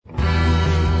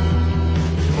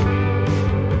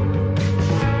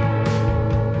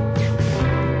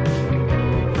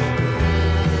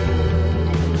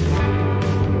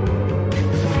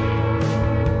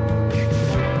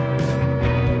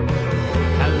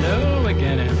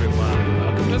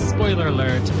Spoiler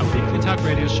Alert, a weekly talk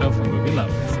radio show for movie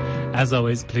lovers. As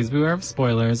always, please beware of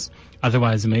spoilers.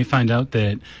 Otherwise, you may find out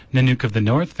that Nanook of the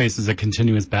North faces a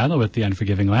continuous battle with the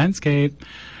unforgiving landscape.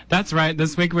 That's right,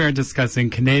 this week we are discussing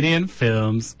Canadian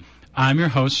films. I'm your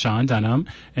host, Sean Dunham,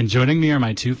 and joining me are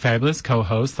my two fabulous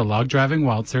co-hosts, the log-driving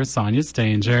waltzer, Sonia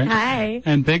Stanger. Hi.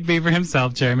 And Big Beaver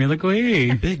himself, Jeremy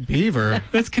Legui. Big Beaver?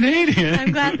 That's Canadian.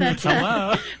 I'm glad that's...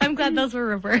 Hello. I'm glad those were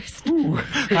reversed. Ooh,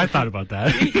 I thought about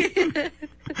that.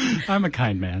 I'm a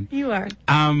kind man. You are.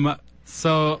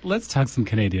 So let's talk some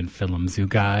Canadian films, you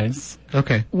guys.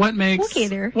 Okay. What makes Okay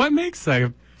there.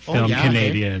 a film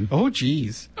Canadian? Oh,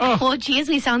 geez. Oh, geez,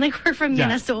 we sound like we're from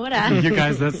Minnesota. You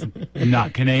guys, that's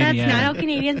not Canadian. That's not how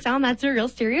Canadians sound. That's a real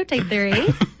stereotype there,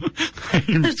 eh?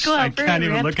 Let's go out I for a can't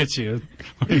even rip. look at you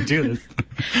when you do this.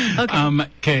 Okay.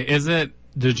 Okay, is it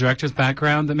the director's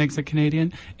background that makes it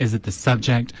Canadian? Is it the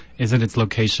subject? Is it its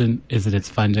location? Is it its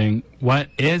funding? What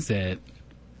is it?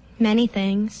 Many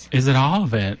things. Is it all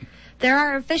of it? There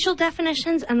are official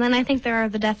definitions, and then I think there are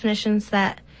the definitions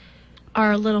that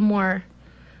are a little more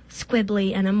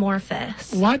squibbly and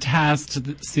amorphous. What has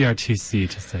the CRTC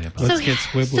to say about it? Let's get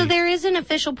squibbly. So there is an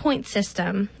official point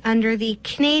system under the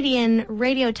Canadian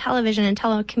Radio, Television, and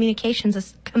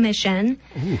Telecommunications Commission,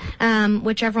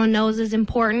 which everyone knows is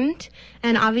important.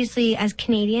 And obviously, as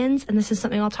Canadians, and this is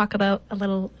something I'll talk about a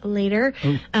little later,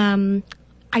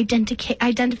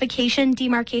 identification,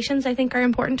 demarcations, I think, are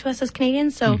important to us as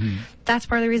Canadians. So that's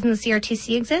part of the reason the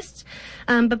CRTC exists.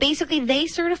 But basically, they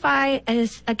certify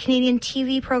as a Canadian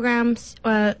TV program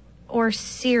or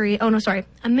series. Oh, no, sorry.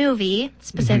 A movie,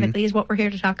 specifically, is what we're here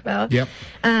to talk about. Yep.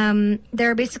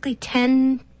 There are basically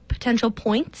 10 potential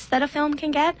points that a film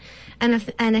can get, and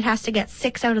it has to get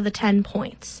 6 out of the 10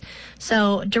 points.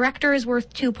 So director is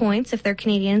worth 2 points if they're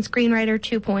Canadian, screenwriter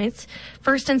 2 points,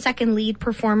 first and second lead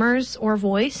performers or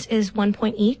voice is 1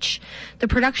 point each, the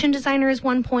production designer is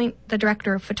 1 point, the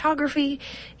director of photography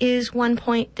is 1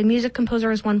 point, the music composer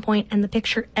is 1 point, and the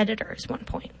picture editor is 1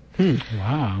 point.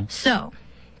 Wow. So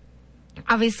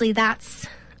obviously that's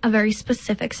a very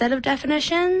specific set of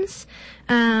definitions,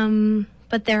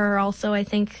 but there are also, I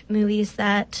think, movies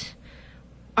that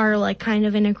are like kind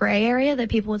of in a gray area that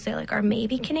people would say like are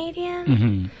maybe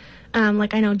Canadian.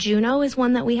 Like I know Juno is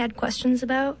one that we had questions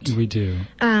about. We do.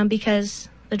 Because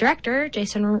the director,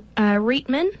 Jason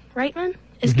Reitman,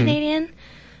 is Canadian.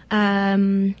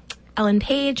 Ellen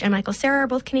Page and Michael Cera are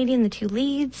both Canadian, the two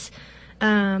leads.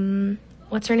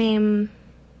 What's her name?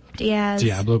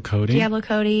 Diablo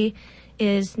Cody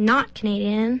is not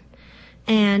Canadian.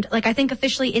 And, like, I think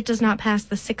officially it does not pass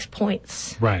the 6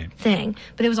 points thing.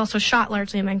 But it was also shot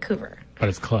largely in Vancouver. But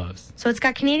it's close. So it's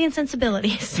got Canadian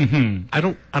sensibilities. I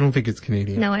don't think it's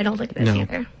Canadian. No, I don't think it is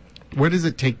either. Where does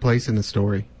it take place in the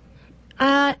story?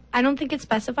 I don't think it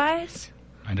specifies.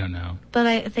 I don't know. But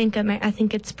I think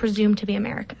it's presumed to be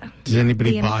America. Does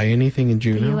anybody buy anything in The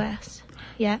Juno? U.S.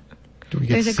 Yeah. Do we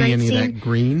get to see any of that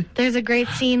green? There's a great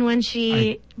scene when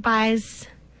she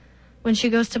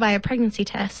goes to buy a pregnancy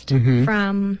test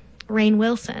from Rainn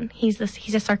Wilson. He's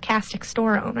a sarcastic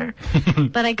store owner.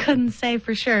 But I couldn't say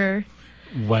for sure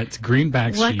what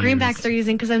greenbacks they're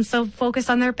using because I'm so focused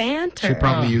on their banter. She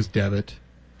probably used debit.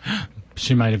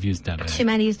 She might have used debit. She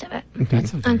might have used debit.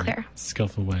 That's a very Unclear.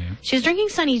 skillful way. She was drinking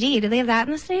Sunny D. Do they have that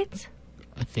in the States?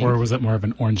 I think. Or was it more of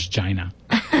an orange gina?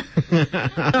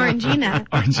 Orangina.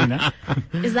 Orangina?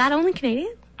 Is that only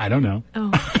Canadian? I don't know.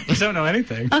 Oh. I don't know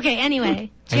anything. Okay, anyway.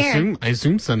 Jared, I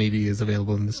assume Sunny D is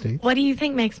available in the States. what do you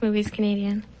think makes movies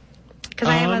Canadian? Because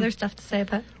I have other stuff to say,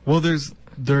 but... Well,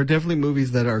 there are definitely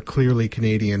movies that are clearly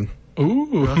Canadian.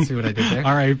 Ooh. I'll see what I did there.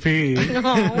 R.I.P.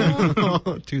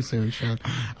 Oh. Too soon, Sean.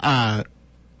 I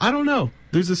don't know.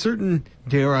 There's a certain,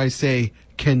 dare I say,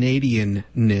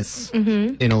 Canadianness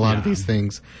in a lot of these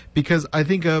things. Because I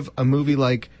think of a movie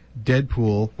like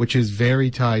Deadpool, which is very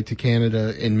tied to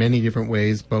Canada in many different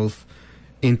ways, both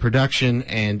in production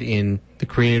and in the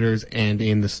creators and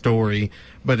in the story.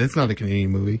 But it's not a Canadian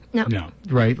movie. No.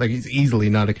 Right? Like, it's easily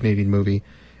not a Canadian movie.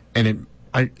 And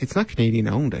it's not Canadian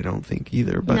owned, I don't think,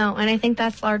 either. But No, and I think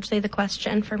that's largely the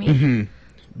question for me.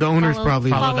 the owner's probably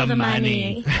Follow the the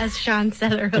money. as Sean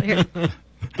said earlier. the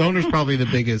owner's probably the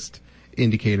biggest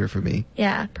indicator for me.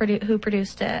 Yeah, who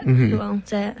produced it, who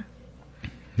owns it.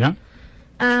 Yeah.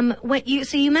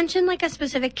 So you mentioned like a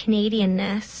specific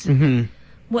Canadianness.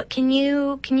 What can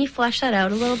you flesh that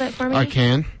out a little bit for me? I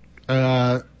can.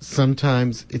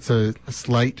 Sometimes it's a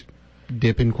slight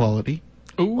dip in quality.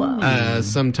 Ooh.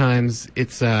 Sometimes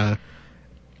it's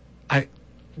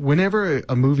whenever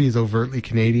a movie is overtly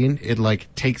Canadian, it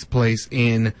like takes place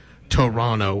in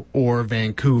Toronto or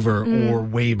Vancouver or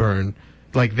Weyburn.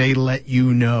 Like, they let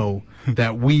you know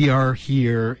that we are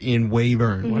here in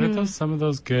Weyburn. What are some of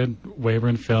those good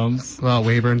Weyburn films? Well,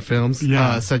 Weyburn films,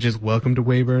 Yeah. such as Welcome to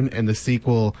Weyburn and the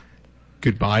sequel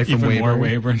Goodbye from Even Weyburn. more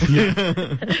Weyburn.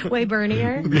 Yeah. Way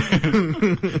burnier.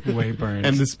 Weyburn.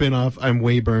 And the spin-off I'm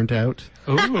Way Burnt Out.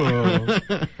 Ooh.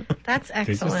 That's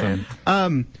These are excellent.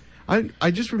 some-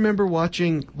 I just remember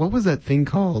watching, what was that thing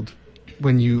called?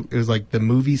 It was like the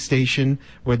movie station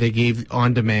where they gave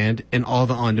on demand, and all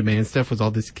the on demand stuff was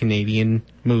all this Canadian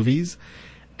movies.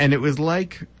 And it was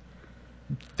like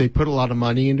they put a lot of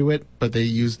money into it, but they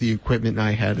used the equipment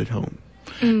I had at home.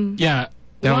 Yeah.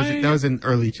 That was in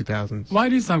early 2000s. Why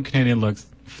do some Canadian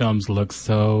films look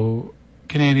so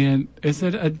Canadian? Is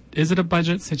it a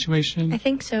budget situation? I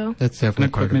think so. That's An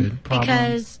definitely part of it. equipment problem?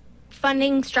 Because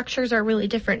funding structures are really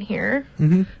different here.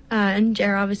 And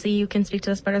Jer, obviously, you can speak to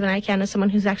this better than I can as someone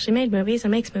who's actually made movies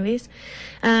and makes movies.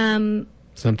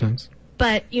 Sometimes.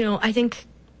 But, I think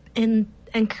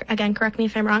again, correct me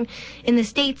if I'm wrong, in the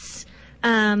States,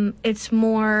 it's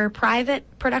more private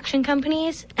production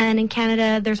companies, and in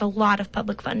Canada, there's a lot of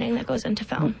public funding that goes into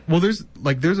film. Well, there's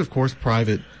of course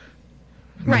private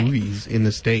Right. movies in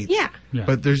the States. Yeah. Yeah.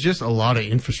 But there's just a lot of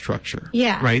infrastructure.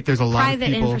 Yeah. Right? There's a lot Private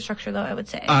of people. infrastructure, though, I would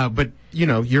say. But,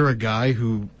 you're a guy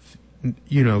who,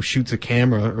 shoots a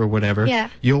camera or whatever. Yeah.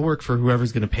 You'll work for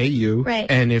whoever's going to pay you. Right.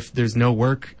 And if there's no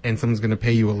work and someone's going to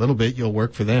pay you a little bit, you'll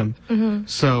work for them. Mm-hmm.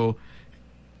 So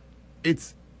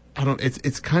it's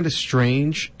kind of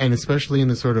strange, and especially in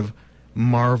the sort of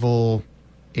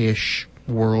Marvel-ish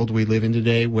world we live in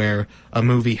today, where a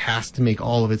movie has to make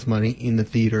all of its money in the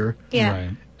theater. yeah. Right.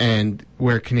 And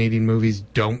where Canadian movies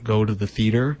don't go to the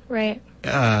theater. Right.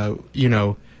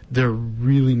 There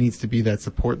really needs to be that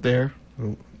support there.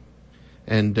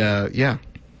 And, yeah.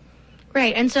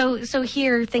 Right, and so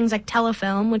here, things like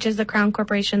Telefilm, which is the Crown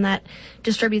Corporation that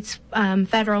distributes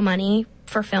federal money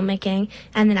for filmmaking,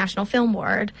 and the National Film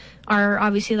Board are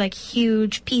obviously like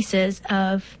huge pieces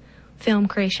of film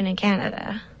creation in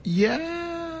Canada. Yeah.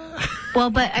 Well,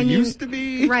 but I mean, Used to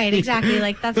be. right, exactly.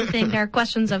 Like that's the thing. There are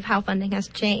questions of how funding has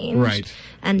changed, Right.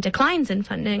 And declines in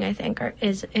funding. I think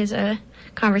is a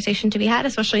conversation to be had,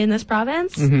 especially in this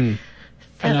province. And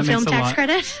that Film makes a tax lot-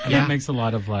 credit. And Yeah. that makes a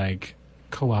lot of like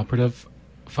cooperative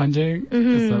funding.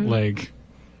 Is that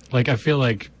like I feel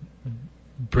like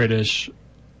British,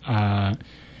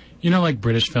 like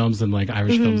British films and like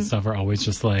Irish films and stuff are always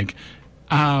just like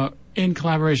in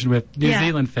collaboration with New Yeah.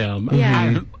 Zealand Film,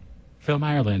 Yeah. Film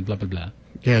Ireland, blah blah blah.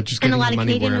 Yeah, just And getting a lot the of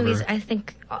money Canadian wherever. movies, I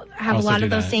think, have Also a lot do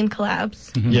of those that. same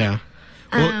collabs. Yeah.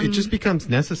 Well, it just becomes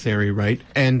necessary, right?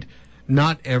 And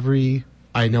not every,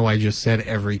 I know I just said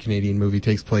every Canadian movie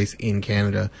takes place in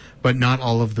Canada, but not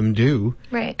all of them do.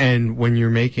 Right. And when you're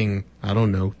making, I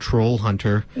don't know, Troll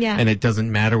Hunter, Yeah. and it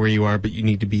doesn't matter where you are, but you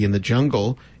need to be in the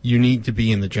jungle, you need to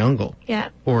be in the jungle. Yeah.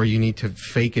 Or you need to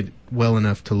fake it well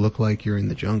enough to look like you're in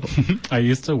the jungle. I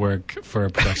used to work for a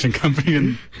production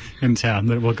company in town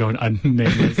that will go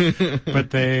unnameless,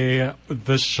 but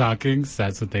the shocking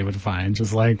sets that they would find,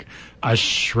 just like a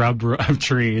shrub of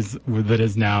trees that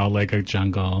is now like a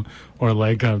jungle, or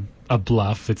like a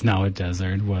bluff that's now a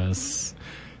desert, was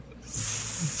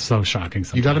so shocking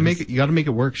sometimes. You gotta make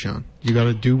it work, Sean. You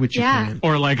gotta do what you Yeah. can.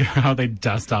 Or like how they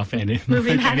dust off any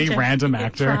Moving like any actor. random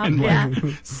actor Trump, and like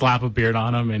yeah. slap a beard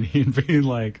on him, and he'd be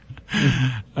like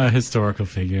a historical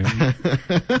figure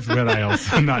that I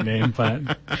also not named,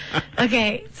 but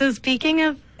Okay, so speaking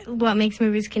of what makes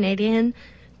movies Canadian,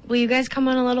 will you guys come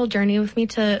on a little journey with me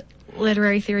to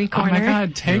Literary Theory oh Corner? my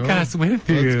god, take No. us with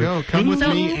you. Let's go. Come with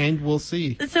So- me and we'll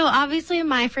see. So obviously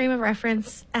my frame of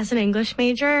reference as an English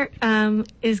major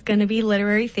is going to be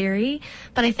literary theory,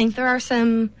 but I think there are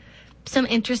some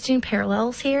interesting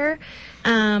parallels here.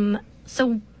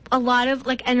 So a lot of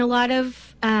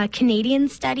Canadian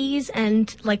studies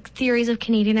and like theories of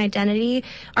Canadian identity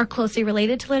are closely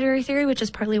related to literary theory, which is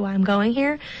partly why I'm going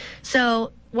here.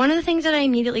 So one of the things that I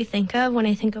immediately think of when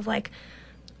I think of like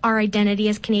our identity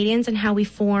as Canadians and how we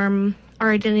form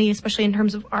our identity, especially in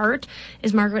terms of art,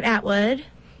 is Margaret Atwood,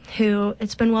 who,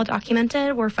 it's been well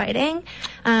documented, we're fighting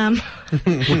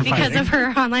because of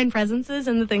her online presences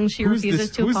and the things she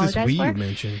refuses to who's apologize this we for. you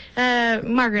mentioned?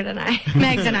 Margaret and I,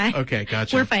 Megs and I. Okay,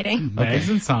 gotcha. We're fighting. Megs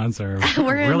and Sans are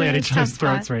We're in really a at each other's tough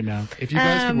spot. throats right now. If you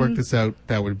guys could work this out,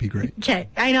 that would be great. Okay,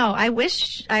 I know. I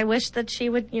wish that she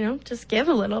would, just give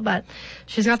a little, but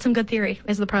she's got some good theory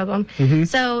is the problem.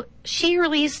 So she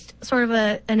released sort of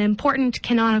an important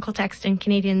canonical text in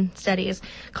Canadian studies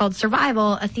called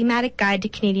Survival, a thematic guide to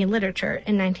Canadian literature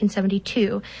in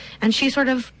 1972. And she sort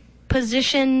of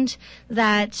positioned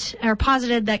that, or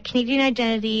posited that Canadian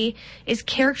identity is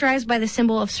characterized by the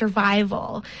symbol of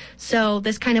survival. So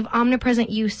this kind of omnipresent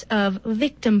use of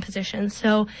victim positions.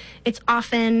 So it's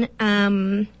often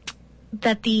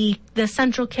that the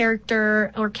central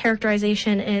character or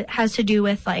characterization, it has to do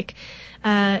with like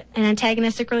an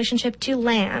antagonistic relationship to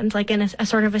land, like in a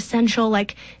sort of essential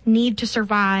like need to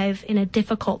survive in a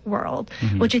difficult world,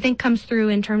 which I think comes through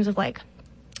in terms of like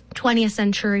 20th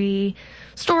century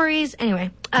stories. Anyway,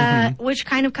 which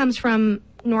kind of comes from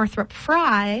Northrop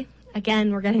Frye.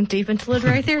 Again, we're getting deep into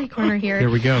literary theory corner here. Here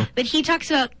we go. But he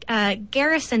talks about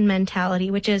garrison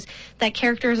mentality, which is that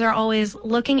characters are always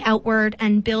looking outward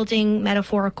and building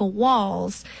metaphorical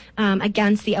walls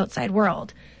against the outside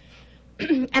world.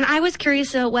 And I was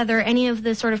curious about whether any of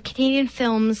the sort of Canadian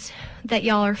films that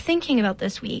y'all are thinking about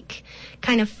this week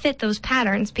kind of fit those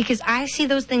patterns, because I see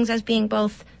those things as being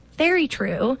both very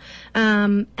true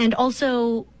and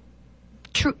also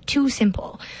too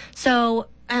simple. So,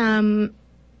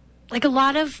 like a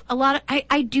lot of,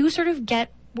 I do sort of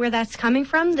get where that's coming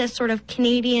from, this sort of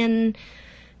Canadian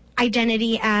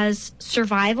identity as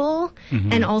survival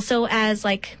and also as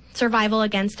like survival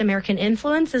against American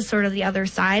influence is sort of the other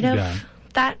side of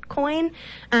that coin.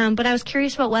 But I was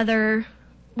curious about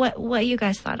what you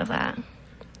guys thought of that.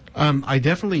 I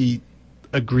definitely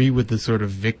agree with the sort of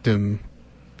victim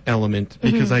element,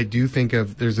 because I do think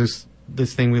of, there's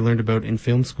this thing we learned about in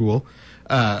film school,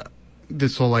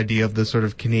 this whole idea of the sort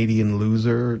of Canadian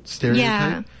loser stereotype.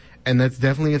 Yeah. And that's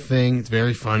definitely a thing. It's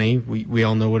very funny. We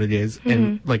all know what it is.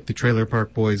 And like the Trailer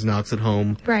Park Boys knocks it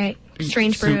home. Right.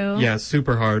 Strange Brew. Yeah,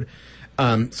 super hard.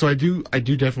 So I do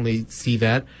definitely see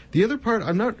that. The other part,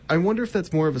 I wonder if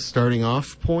that's more of a starting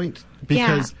off point,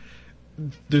 because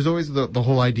there's always the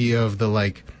whole idea of the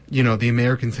like, you know, the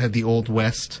Americans had the Old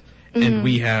West and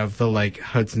we have the like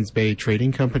Hudson's Bay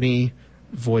Trading Company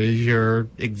voyageur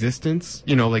existence,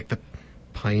 you know, like the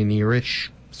pioneerish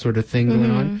sort of thing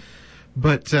going on.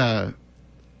 But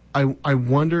I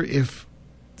wonder if,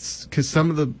 because some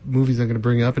of the movies I'm going to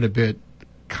bring up in a bit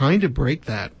kind of break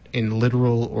that in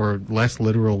literal or less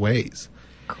literal ways.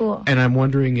 Cool. And I'm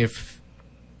wondering if,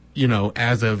 you know,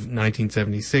 as of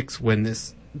 1976, when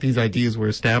these ideas were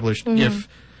established, if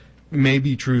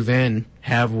maybe true then,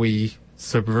 have we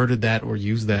subverted that or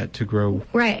used that to grow?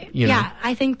 Right. You know? Yeah,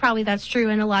 I think probably that's true,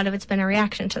 and a lot of it's been a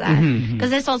reaction to that. Because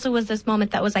this also was this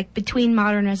moment that was like between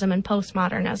modernism and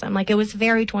postmodernism. Like it was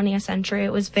very 20th century.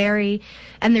 It was very,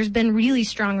 and there's been really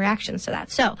strong reactions to that.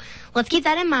 So let's keep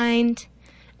that in mind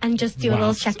and just do a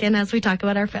little check-in as we talk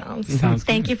about our films. Sounds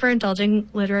Thank you for indulging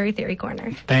Literary Theory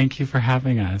Corner. Thank you for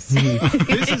having us.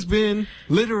 This has been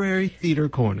Literary Theater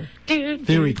Corner.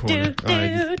 Theory Corner.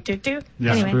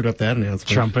 Yeah. Anyway. Screwed up that announcement.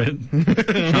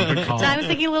 Trumpet call. So I was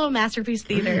thinking a little Masterpiece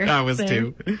Theater. I was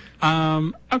thing.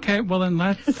 too. Okay, well then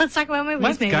let's Let's talk about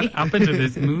movies, maybe. get up into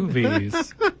these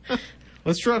movies.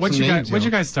 Let's drop What'd some names. you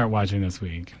guys start watching this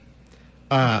week?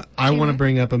 I want to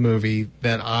bring up a movie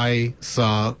that I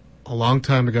saw a long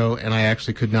time ago, and I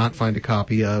actually could not find a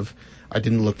copy of. I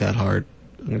didn't look that hard,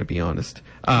 I'm going to be honest.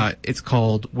 It's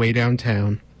called Way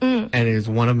Downtown, and it is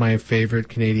one of my favorite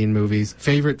Canadian movies,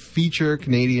 favorite feature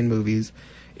Canadian movies.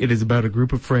 It is about a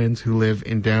group of friends who live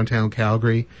in downtown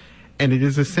Calgary, and it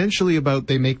is essentially about,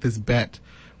 they make this bet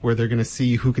where they're going to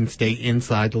see who can stay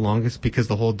inside the longest, because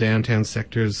the whole downtown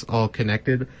sector is all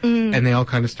connected, and they all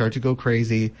kind of start to go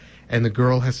crazy, and the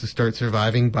girl has to start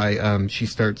surviving by, she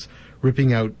starts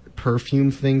ripping out perfume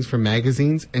things from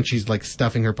magazines, and she's like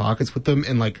stuffing her pockets with them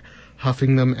and like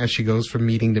huffing them as she goes from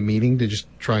meeting to meeting to just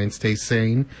try and stay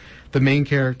sane. The main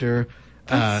character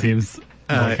Seems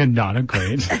like not a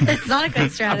great It's not a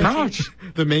good strategy. approach.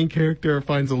 the main character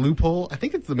finds a loophole. I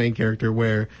think it's the main character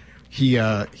where he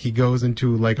goes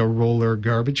into like a roller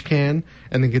garbage can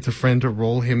and then gets a friend to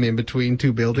roll him in between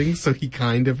two buildings, so he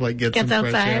kind of like gets some fresh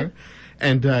outside. air.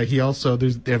 And he also,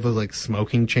 they have those like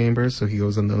smoking chambers, so he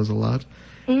goes in those a lot.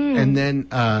 And then,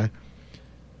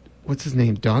 what's his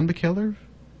name? Don McKellar?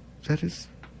 Is that his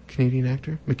Canadian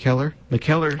actor? McKellar?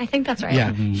 I think that's right.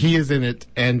 Yeah, he is in it,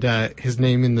 and his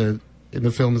name in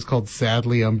the film is called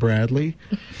Sadly I'm Bradley.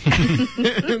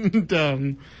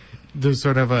 And there's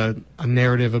sort of a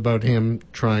narrative about him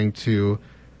trying to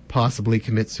possibly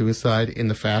commit suicide in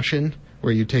the fashion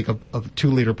where you take a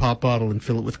 2-liter pop bottle and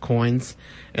fill it with coins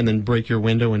and then break your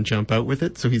window and jump out with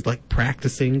it. So he's like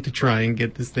practicing to try and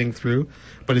get this thing through,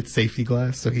 but it's safety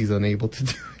glass, so he's unable to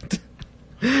do it.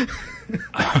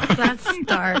 That's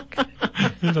dark.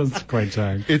 That's quite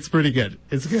dark. It's pretty good.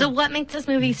 It's good. So what makes this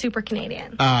movie super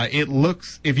Canadian? It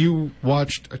looks, if you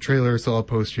watched a trailer or saw a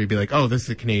poster, you'd be like, oh, this is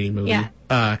a Canadian movie. Yeah.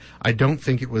 I don't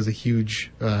think it was a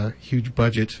huge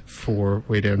budget for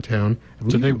Way Downtown.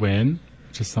 Did they win?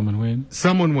 Just someone win?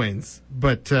 Someone wins,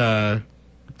 but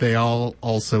they all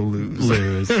also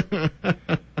lose.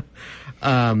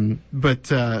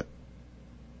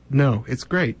 No, it's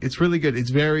great. It's really good. It's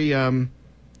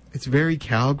very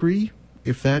Calgary,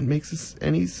 if that makes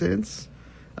any sense.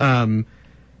 And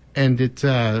it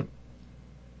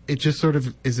just sort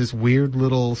of is this weird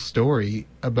little story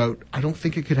about, I don't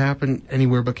think it could happen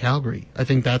anywhere but Calgary. I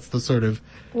think that's the sort of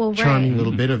charming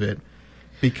little bit of it.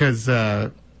 Because,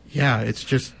 it's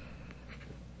just...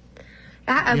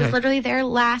 I was literally there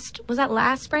was that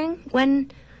last spring?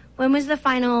 When was the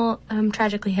final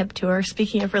Tragically Hip tour?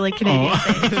 Speaking of really Canadian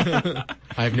things.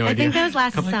 I have no idea. I think that was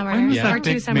last summer or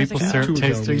 2 summers ago.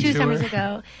 2 summers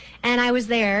ago. And I was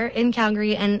there in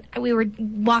Calgary, and we were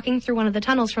walking through one of the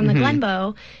tunnels from the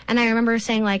Glenbow, and I remember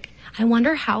saying, like, I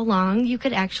wonder how long you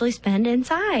could actually spend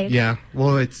inside. Yeah,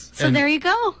 well, it's... So there you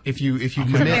go. If you It's a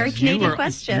very Canadian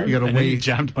question. You got And then you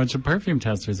jammed a bunch of perfume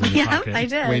testers in your pocket. I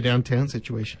did. Way Downtown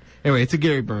situation. Anyway, it's a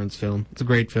Gary Burns film. It's a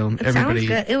great film. It sounds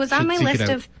good. It was on my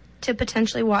list to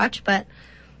potentially watch, but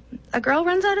a girl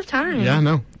runs out of time. Yeah,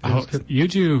 no. Oh, you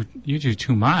do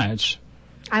too much.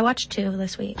 I watched 2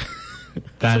 this week.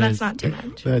 That's not too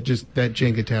much. That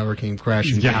Jenga tower came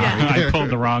crashing Yeah, down. I pulled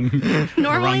the wrong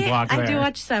Normally, block I there. do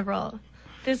watch several.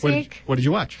 This What week, did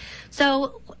you watch?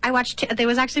 so I watched 2. They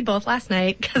was actually both last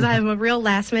night because I'm a real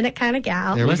last minute kind of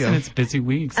gal. There we Listen, go. it's busy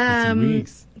weeks.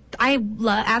 I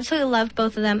absolutely loved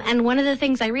both of them. And one of the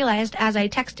things I realized as I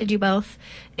texted you both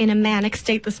in a manic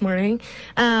state this morning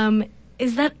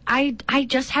is that I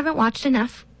just haven't watched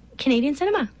enough Canadian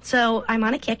cinema. So I'm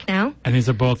on a kick now. And these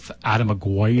are both Adam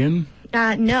McGoyan.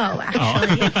 No,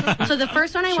 actually. So the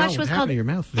first one I watched was called to your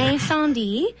mouth there?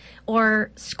 Incendie,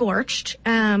 or Scorched,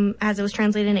 as it was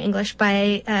translated in English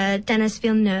by Denis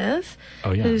Villeneuve,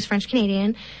 who's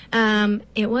French-Canadian.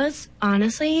 It was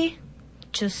honestly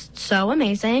just so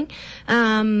amazing.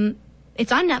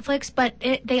 It's on Netflix, but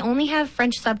they only have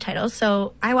French subtitles,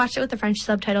 so I watched it with the French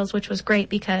subtitles, which was great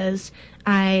because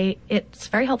it's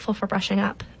very helpful for brushing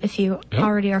up if you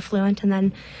already are fluent, and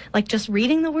then just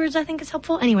reading the words I think is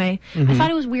helpful. Anyway, I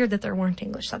thought it was weird that there weren't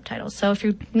English subtitles, so if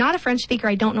you're not a French speaker,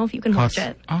 I don't know if you can watch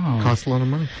it. Costs a lot of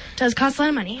money. It does cost a lot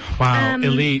of money. Wow,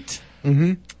 elite.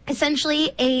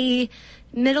 Essentially, a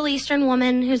Middle Eastern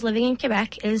woman who's living in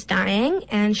Quebec is dying,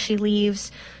 and she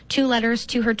leaves 2 letters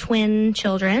to her twin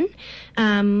children.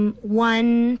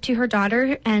 One to her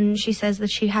daughter, and she says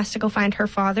that she has to go find her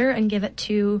father and give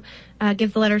the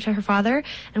letter to her father,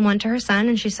 and one to her son,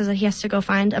 and she says that he has to go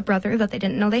find a brother that they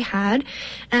didn't know they had.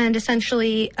 And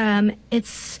essentially,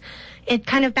 it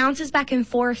kind of bounces back and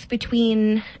forth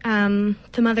between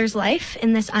the mother's life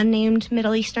in this unnamed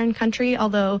Middle Eastern country,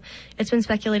 although it's been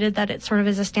speculated that it sort of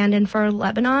is a stand-in for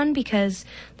Lebanon because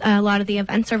a lot of the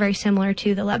events are very similar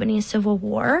to the Lebanese Civil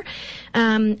War.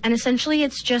 And essentially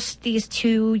it's just these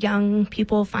 2 young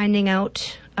people finding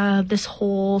out this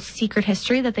whole secret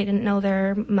history that they didn't know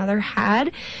their mother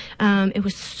had. It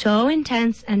was so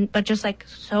intense but just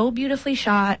so beautifully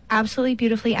shot, absolutely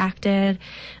beautifully acted.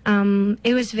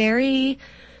 It was very,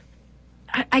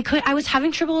 I was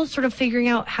having trouble sort of figuring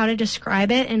out how to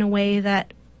describe it in a way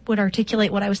that would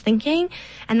articulate what I was thinking.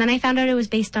 And then I found out it was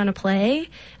based on a play,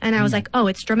 and I was like, oh,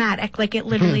 it's dramatic. It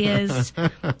literally is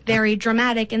very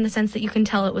dramatic in the sense that you can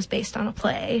tell it was based on a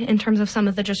play in terms of some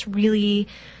of the just really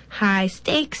high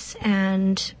stakes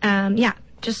and,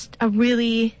 just a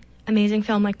really amazing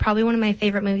film. Probably one of my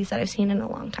favorite movies that I've seen in a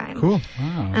long time. Cool.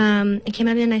 Wow. It came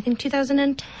out in, I think,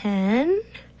 2010.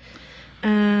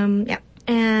 And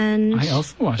I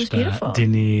also watched a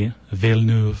Denis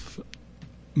Villeneuve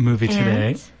movie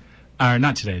today. Or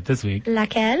not today, this week.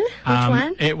 Laquelle? Which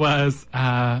one? It was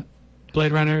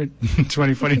Blade Runner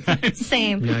 2049.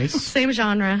 Same. Nice. Same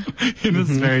genre. In this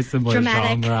very similar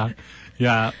Dramatic. genre.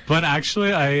 Yeah, but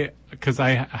actually I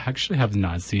actually have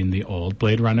not seen the old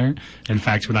Blade Runner. In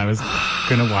fact, when I was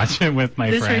going to watch it with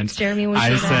my This friend, hurts Jeremy when I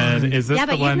she said, does. is this Yeah,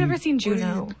 the but one? you've never seen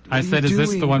Juno. I said, is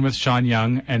this the doing? one with Sean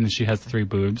Young? And she has 3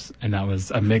 boobs, and that was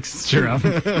a mixture of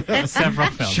several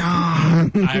films.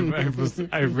 Sean! I'm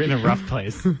in a rough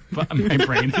place, but my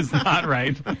brain is not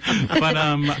right.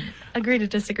 But Agree to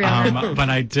disagree on that. but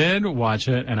I did watch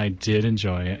it, and I did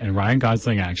enjoy it. And Ryan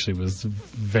Gosling actually was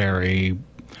very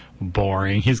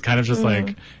boring. He's kind of just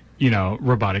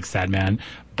robotic sad man.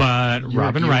 But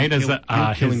Robin Wright is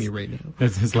killing me right now.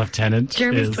 as his lieutenant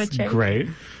Jeremy's is twitching. great.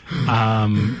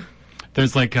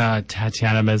 There's like a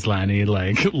Tatiana Maslany,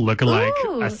 like lookalike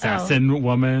Ooh, assassin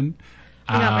woman.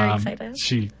 I got very excited.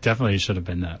 She definitely should have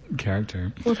been that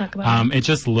character. We'll talk about it. It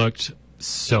just looked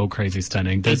so crazy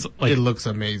stunning. There's like It looks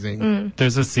amazing.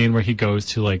 there's a scene where he goes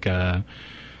to like a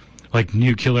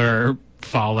nuclear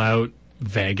fallout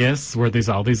Vegas where there's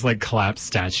all these like collapsed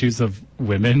statues of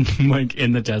women like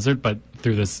in the desert, but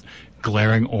through this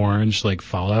glaring orange like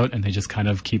fallout, and they just kind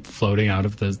of keep floating out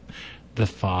of the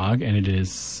fog, and it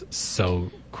is so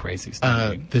crazy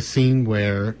stunning. The scene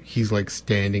where he's like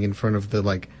standing in front of the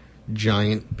like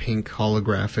giant pink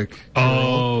holographic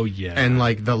Oh yeah. and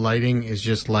like the lighting is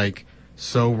just like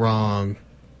so wrong,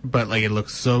 but like it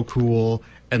looks so cool,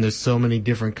 and there's so many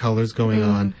different colors going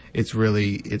on. It's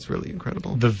really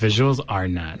incredible. The visuals are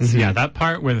nuts. Mm-hmm. Yeah, that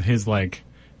part with his like,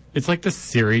 it's like the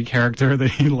Siri character that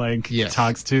he like Yes.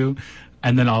 talks to,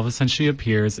 and then all of a sudden she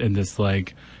appears in this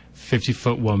like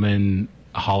 50-foot woman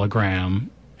hologram,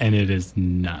 and it is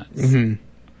nuts. Mm-hmm.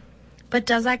 But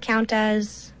does that count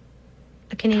as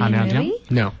a Canadian Canadian? movie?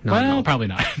 No, Well, probably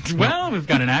not. Well, we've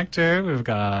got an actor, we've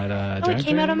got a Oh, it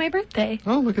came out on my birthday.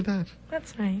 Oh, look at that.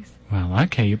 That's nice. Well,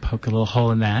 okay, you poke a little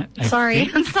hole in that. I Sorry,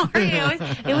 think. I'm sorry.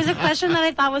 It was a question that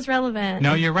I thought was relevant.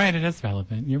 No, you're right. It is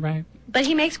relevant. You're right. But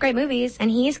he makes great movies,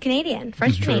 and he's Canadian,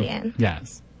 French Canadian.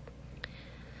 Yes.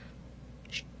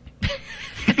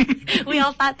 We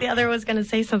all thought the other was going to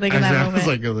say something in that I moment. was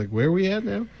like, where are we at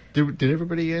now? Did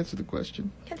everybody answer the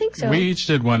question? I think so. We each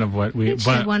did one of what we. Each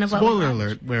but did one of what we Spoiler watched.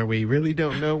 alert, where we really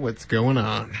don't know what's going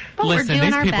on. But we're listen, doing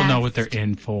these our people know best. what they're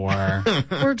in for.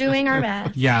 We're doing our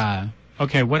best. Yeah.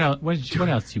 Okay. What else? What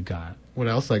else you got? What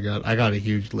else I got? I got a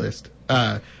huge list.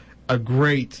 A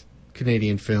great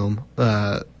Canadian film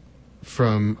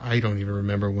from, I don't even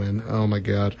remember when. Oh my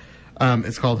god.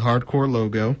 It's called Hardcore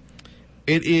Logo.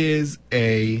 It is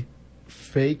a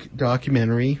fake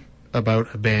documentary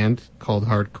about a band called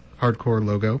Hardcore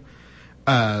Logo.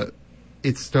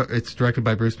 It's directed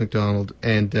by Bruce McDonald,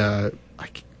 and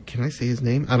can I say his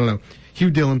name? I don't know. Hugh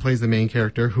Dillon plays the main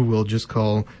character, who we'll just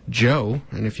call Joe,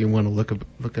 and if you want to look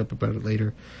up about it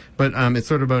later. But it's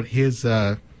sort of about his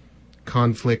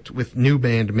conflict with new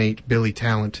bandmate Billy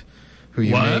Talent, who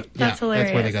you What? may, That's That's where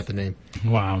hilarious. they got the name.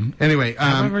 Wow. Anyway,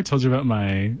 Have I ever told you about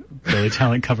my Really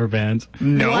Talent cover band?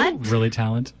 no. What? Really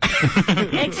Talent.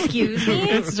 Excuse me?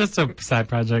 It's just a side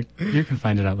project. You can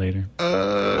find it out later.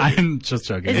 Uh, I'm just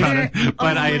joking Is about there- it,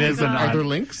 but oh it my is God. are there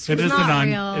links? It is It's not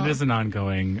an real. it is an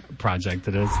ongoing project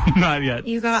that is not yet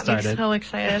You got started. me so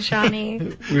excited,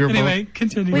 Shawnee. We were Anyway,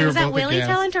 continue. Wait, were was that both Willy aghast.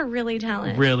 Talent or Really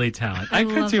Talent? Really Talent. I I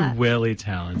could love do that. Willy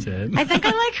Talented. I think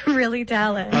I like Really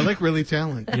Talent. I like Really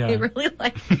Talent. Yeah. I really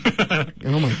like.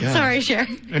 Oh my god. Sorry, Cher.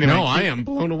 Anyway, No, I am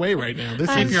blown away right now. This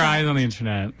keep is your eyes on the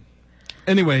internet.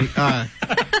 anyway.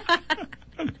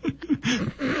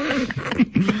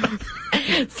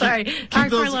 Sorry,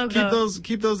 hardcore logo.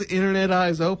 Keep those internet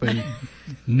eyes open.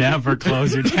 Never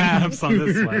close your tabs on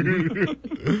this one.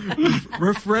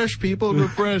 Refresh, people,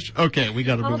 refresh. Okay, we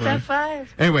got to Hold move that on.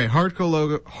 5. Anyway,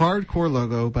 Hardcore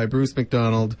Logo by Bruce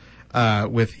McDonald,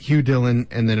 with Hugh Dillon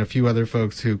and then a few other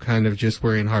folks who kind of just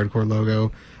were in Hardcore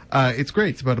Logo. It's great.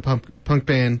 It's about a punk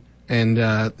band, and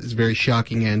it's a very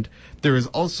shocking end. There is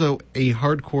also a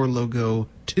Hardcore Logo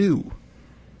 2,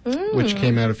 which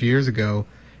came out a few years ago,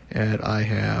 and I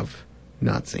have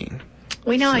not seen.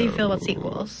 We know how you feel about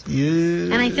sequels. Yeah.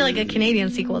 And I feel like a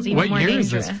Canadian sequel is even What more year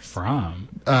dangerous. is this from?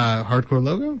 Hardcore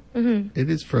Logo? Mm-hmm. It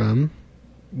is from,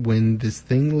 when this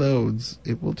thing loads,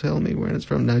 it will tell me when it's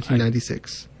from,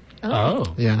 1996.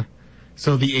 Oh. Yeah.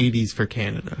 So the 80s for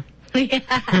Canada. Yeah,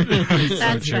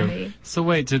 that's true. funny. So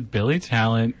wait, did Billy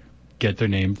Talent get their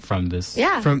name from this?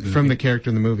 Yeah. From the character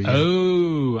in the movie.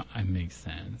 Oh, that makes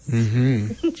sense.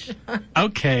 Mm-hmm.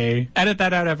 Okay. Edit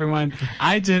that out, everyone.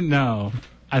 I didn't know.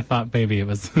 I thought maybe it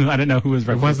was, I didn't know who was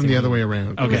It wasn't the referencing other who. way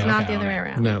around. Okay. It's not the other way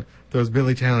around. No. Those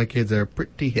Billy Talent kids are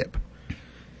pretty hip.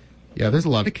 Yeah, there's a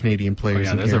lot of Canadian players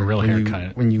yeah, in there's a here real when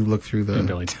haircut. when you look through the...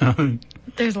 Billy Talent.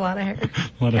 There's a lot of hair.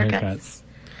 A lot of haircuts.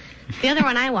 The other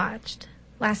one I watched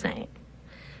last night.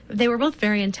 They were both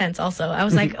very intense also. I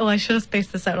was like, oh, I should have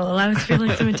spaced this out a little. I was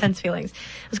feeling some intense feelings.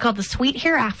 It was called The Sweet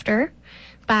Hereafter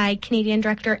by Canadian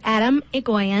director Adam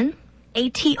Egoyan.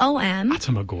 A-T-O-M.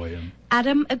 Atom Agoyan.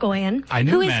 Adam Egoyan. I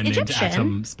knew who a is man named Egyptian.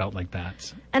 Atom spelt like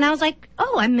that. And I was like,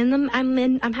 oh,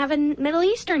 I'm having Middle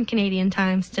Eastern Canadian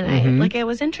times tonight. Like, it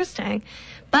was interesting.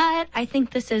 But I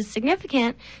think this is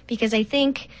significant because I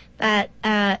think that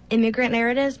immigrant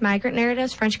narratives, migrant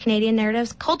narratives, French Canadian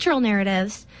narratives, cultural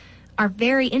narratives are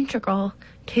very integral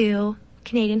to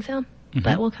Canadian film.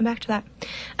 But we'll come back to that.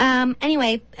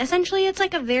 Anyway, essentially it's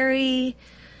like it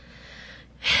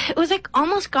was like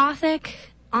almost gothic,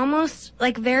 almost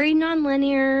like very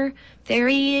non-linear,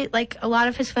 very like a lot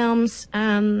of his films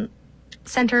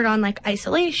centered on like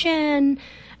isolation.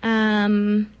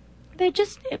 They're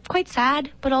just quite sad,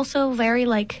 but also very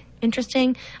like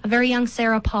interesting. A very young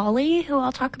Sarah Polley, who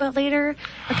I'll talk about later,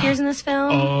 appears in this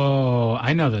film. Oh,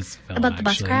 I know this film. About the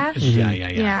bus actually. crash?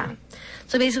 Yeah.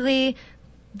 So basically,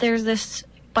 there's this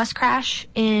bus crash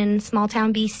in small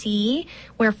town BC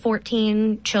where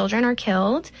 14 children are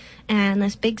killed, and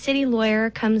this big city lawyer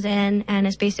comes in and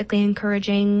is basically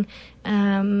encouraging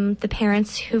the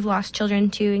parents who've lost children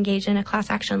to engage in a class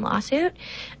action lawsuit,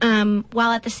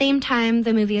 while at the same time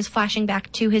the movie is flashing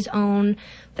back to his own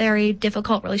very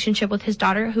difficult relationship with his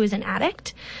daughter, who is an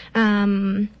addict.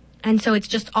 And so it's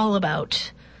just all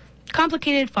about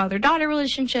complicated father-daughter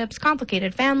relationships,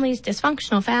 complicated families,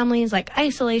 dysfunctional families, like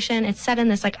isolation. It's set in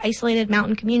this like isolated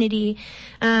mountain community.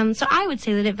 So I would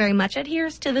say that it very much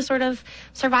adheres to the sort of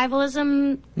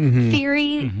survivalism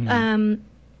theory,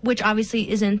 which obviously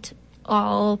isn't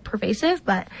all pervasive,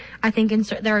 but I think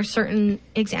there are certain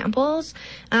examples.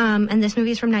 And this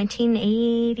movie is from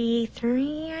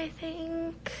 1983, I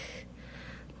think.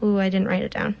 Ooh, I didn't write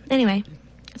it down. Anyway.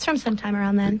 It's from sometime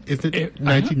around then. Is it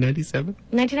 1997?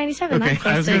 1997. Okay. That's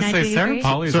close I was to going to say, Sarah 1983.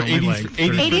 Polley's So only 80s like...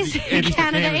 80s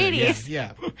Canada 80s.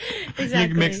 Yeah. Exactly.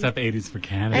 You mixed up 80s for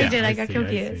Canada. I did. I got see.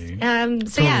 confused. So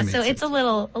Totally yeah, makes so it's a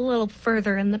little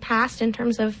further in the past in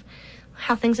terms of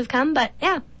how things have come. But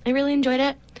yeah, I really enjoyed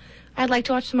it. I'd like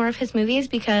to watch some more of his movies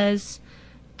because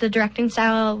the directing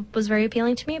style was very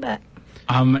appealing to me. But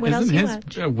what else isn't you his...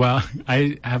 watch? Well,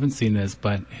 I haven't seen this,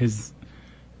 but his...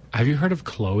 Have you heard of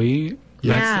Chloe?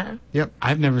 Yeah, Yep.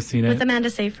 I've never seen it. with Amanda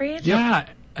Seyfried. Yeah,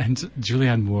 and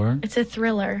Julianne Moore. It's a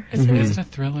thriller. Is it a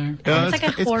thriller? It's like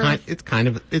a horror.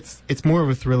 It's more of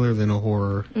a thriller than a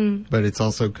horror, but it's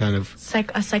also kind of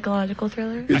A psychological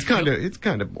thriller. it's kind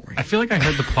of boring. I feel like I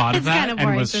heard the plot of It's that kinda and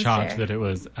boring, was so shocked fair. that it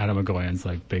was Adam McGowan's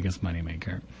like biggest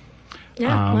moneymaker.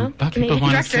 Yeah, well, but people Canadian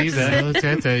want to see directors.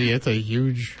 that. it's a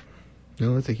huge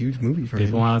movie for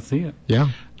People him. want to see it. Yeah.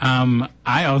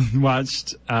 I also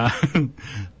watched a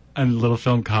little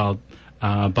film called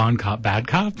Bon Cop, Bad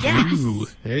Cop. Yes. Ooh,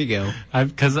 there you go.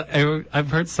 Because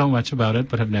I've heard so much about it,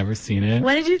 but have never seen it.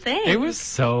 What did you think? It was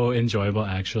so enjoyable,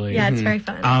 actually. Yeah, it's very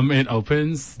fun. It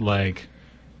opens like,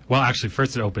 well, actually,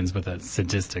 first it opens with a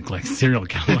sadistic like serial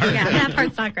killer. Yeah, that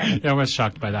part's not great. Yeah, I was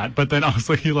shocked by that. But then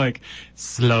also he like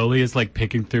slowly is like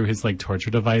picking through his like torture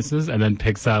devices and then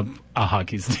picks up a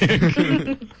hockey stick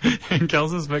and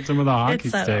kills his victim with a hockey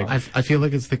It's subtle. stick. I feel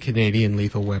like it's the Canadian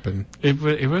Lethal Weapon. It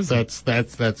was.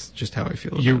 That's just how I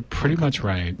feel. You're about pretty Bon Cop. much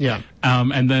right. Yeah.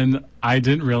 And then I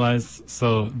didn't realize,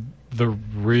 so the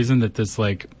reason that this,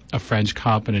 like, a French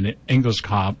cop and an English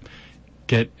cop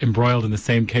get embroiled in the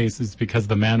same case is because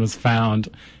the man was found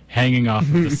hanging off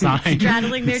of the sign.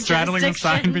 Straddling their the sign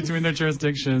jurisdictions. between their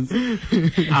jurisdictions.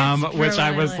 Which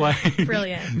I was like,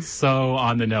 Brilliant. so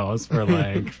on the nose for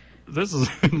like, this is,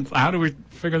 how do we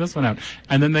figure this one out?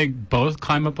 And then they both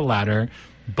climb up a ladder.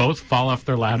 Both fall off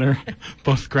their ladder,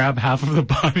 both grab half of the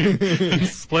body and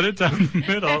split it down the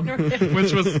middle,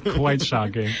 which was quite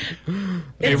shocking.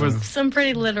 It was some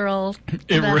pretty literal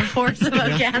It re- metaphors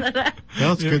about Canada.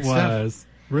 That's good it stuff. was.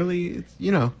 Really,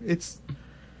 it's.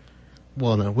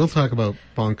 Well, no, we'll talk about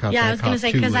Bon Cop. Yeah, Bad I was gonna Cop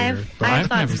say, 2 'cause I later, have- but- I have I've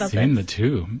thoughts never about seen this. the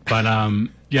two, but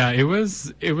yeah, it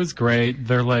was great.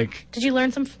 They're like, Did you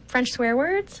learn some French swear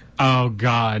words? oh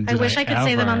God, I did wish I could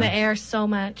say them on ever. the air so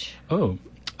much. Oh,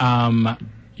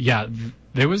 yeah,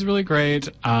 it was really great.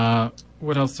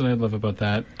 What else did I love about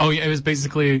that? Oh, yeah, it was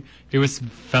basically it was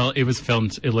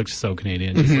filmed. It looked so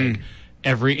Canadian. Just like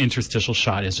every interstitial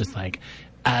shot is just like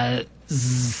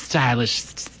stylish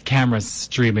cameras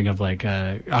streaming of like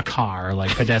a car or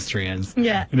like pedestrians.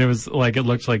 Yeah. And it was like it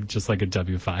looked like just like a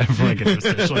W5 like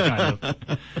interstitial kind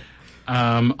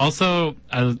of. Also,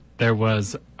 there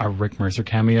was a Rick Mercer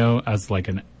cameo as like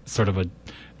an sort of a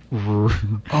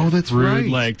Oh, that's rude, right.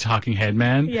 like talking head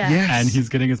man. Yeah. Yes. And he's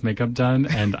getting his makeup done,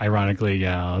 and ironically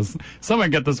yells, "Someone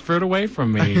get this fruit away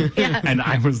from me!" Yeah. And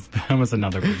that was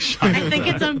another big shock. I think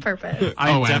it's on purpose. I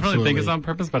Oh, definitely absolutely. think it's on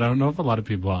purpose, but I don't know if a lot of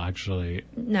people actually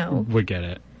No. would get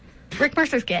it. Rick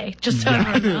Mercer's gay, just so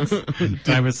everyone knows.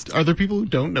 I was. Are there people who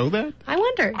don't know that? I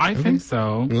wonder. I think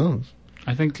so. No.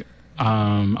 I think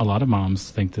a lot of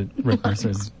moms think that Rick Mercer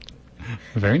is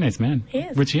a very nice man, He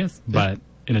is. which he is, but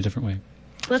in a different way.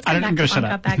 Let's I come don't, I'm back gonna to shut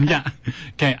Bon up. Cop, Bad Cop.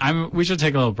 Yeah. Okay. We should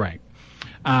take a little break.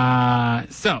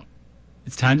 So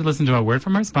it's time to listen to a word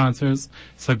from our sponsors.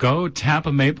 So go tap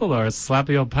a maple or slap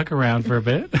the old puck around for a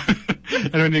bit.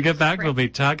 And when you get back, we'll be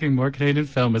talking more Canadian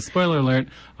film with Spoiler Alert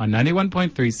on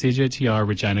 91.3 CJTR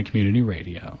Regina Community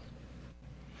Radio.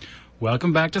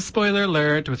 Welcome back to Spoiler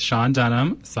Alert with Sean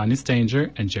Dunham, Sonia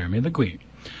Stanger, and Jeremy Legui.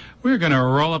 We're going to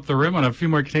roll up the rim on a few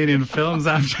more Canadian films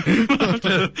after. But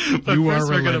first,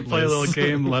 we're going to play a little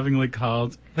game lovingly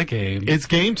called The Game. It's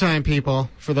game time, people.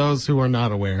 For those who are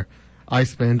not aware, I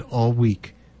spend all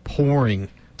week pouring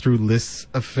through lists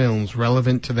of films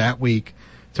relevant to that week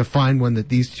to find one that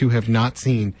these two have not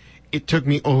seen. It took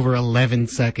me over 11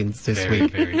 seconds this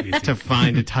week to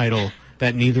find a title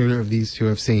that neither of these two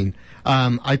have seen.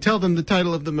 I tell them the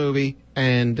title of the movie,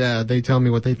 and they tell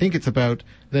me what they think it's about.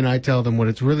 Then I tell them what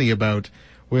it's really about.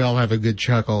 We all have a good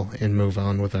chuckle and move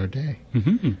on with our day.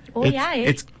 Mm-hmm. Oh,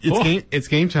 It's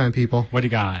game time, people. What do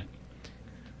you got?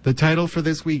 The title for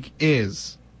this week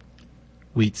is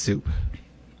Wheat Soup.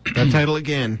 That title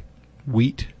again,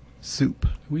 Wheat Soup.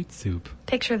 Wheat soup.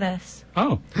 Picture this.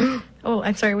 Oh. Oh,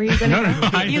 I'm sorry. Were you going to?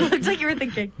 No, you looked like you were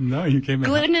thinking. No, you came in.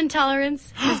 Gluten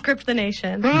intolerance has gripped the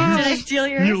nation. Did I steal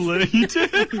yours? You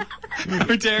did.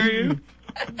 How dare you?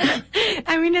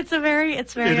 I mean, it's very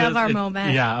of our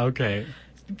moment. Yeah, okay.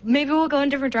 Maybe we'll go in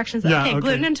different directions. Yeah, Okay, okay.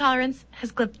 gluten intolerance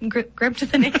has gripped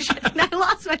the nation. I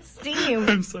lost my steam.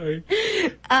 I'm sorry.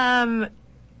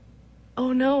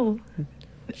 Oh no.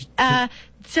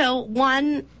 So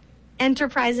one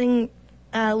enterprising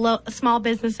small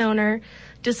business owner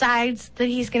decides that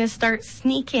he's going to start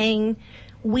sneaking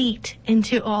wheat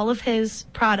into all of his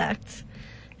products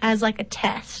as like a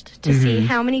test to see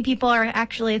how many people are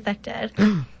actually affected.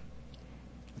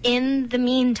 In the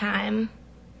meantime,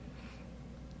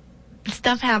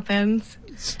 stuff happens.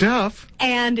 Stuff?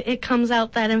 And it comes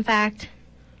out that, in fact,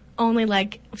 only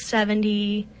like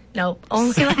only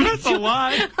like That's a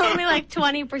lot. only like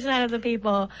 20% of the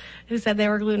people who said they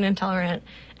were gluten intolerant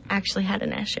actually had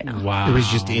an issue. Wow. It was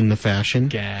just in the fashion.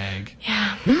 Gag.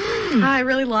 Yeah. I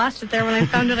really lost it there when I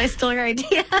found out I stole your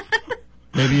idea.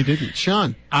 Maybe you didn't.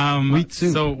 Sean, wheat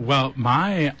soup. So, well,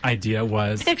 my idea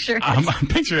was... Picture it.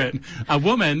 Picture it. A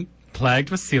woman plagued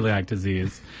with celiac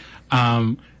disease.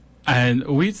 And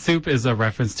wheat soup is a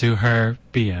reference to her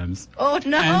BMs. Oh,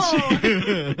 no.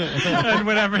 And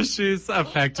whenever she's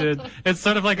affected, it's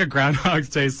sort of like a Groundhog's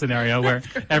Day scenario where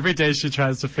every day she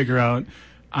tries to figure out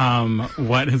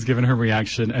what has given her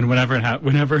reaction. And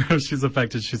whenever she's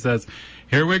affected, she says,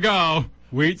 "Here we go,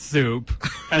 wheat soup."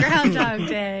 Groundhog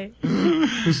Day.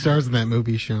 Who stars in that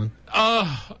movie, Sean?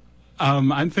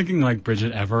 I'm thinking like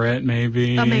Bridget Everett,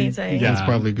 maybe. Amazing. Yeah. That's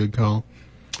probably a good call.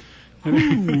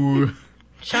 Ooh.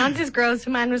 Sean's is gross,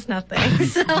 mine was nothing.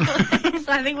 So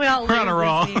I think we all We're on a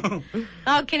roll. lose this week.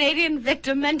 Oh, Canadian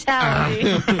victim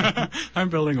mentality. I'm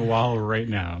building a wall right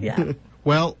now. Yeah.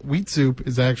 Well, wheat soup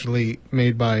is actually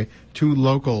made by two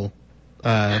local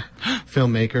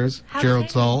filmmakers, How Gerald did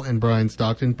they- Saul and Brian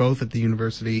Stockton, both at the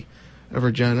University of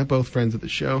Regina, both friends of the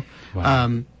show.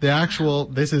 Wow.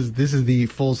 This is the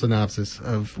full synopsis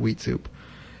of Wheat Soup.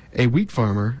 A wheat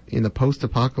farmer in the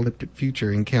post-apocalyptic future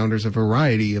encounters a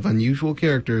variety of unusual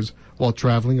characters while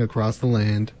traveling across the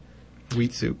land.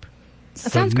 Wheat Soup.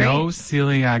 That sounds great. No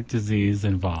celiac disease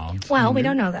involved. Well, we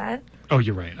don't know that. Oh,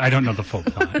 you're right. I don't know the full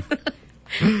plot.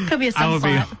 Could be a I will be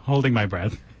subplot. holding my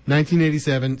breath.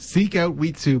 1987. Seek out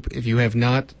Wheat Soup if you have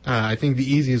not. I think the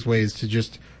easiest way is to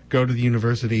just go to the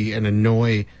university and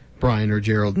annoy Brian or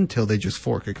Gerald until they just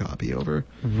fork a copy over.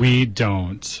 We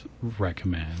don't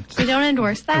recommend. We don't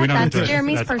endorse that. We don't That's endorse it.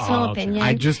 Jeremy's That's personal all opinion.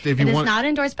 I just- if It you is want- not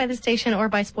endorsed by the station or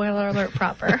by Spoiler Alert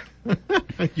proper.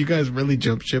 You guys really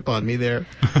jumped ship on me there.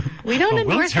 We don't Well,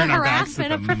 we'll endorse the turn our backs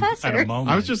harassment at of them at a professors. moment.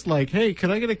 I was just like, hey,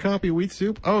 can I get a copy of Wheat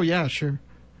Soup? Oh, yeah, sure.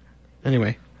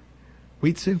 Anyway,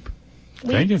 Wheat Soup.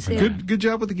 Thank you for Wheat that. soup. Good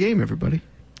job with the game, everybody.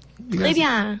 Très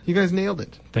bien. You guys nailed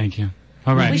it. Thank you.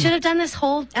 All right. We should have done this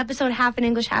whole episode half in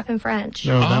English, half in French.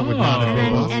 No, that would not have And been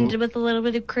then possible. ended with a little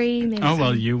bit of cream. Maybe Oh, well,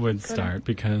 some- you would start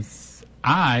because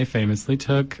I famously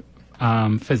took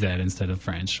phys ed instead of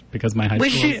French because my high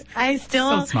school was I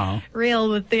still so small. reel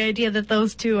with the idea that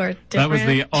those two are That was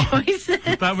different the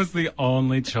choices. that was the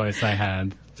only choice I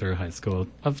had through high school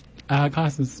of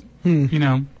classes. You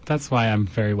know, that's why I'm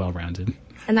very well rounded.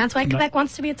 And that's why Quebec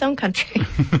wants to be its own country.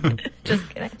 Just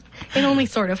kidding. It only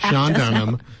sort of has Sean to.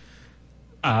 Dunham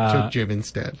took Jim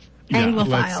instead. Anglophile.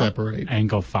 Let's separate.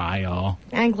 Anglophile.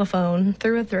 Anglophone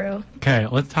through and through. Okay,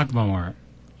 let's talk about more.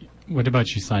 What about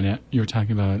you, Sonia? You were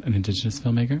talking about an Indigenous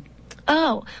filmmaker?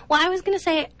 Oh, well, I was going to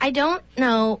say, I don't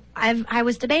know. I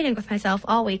was debating with myself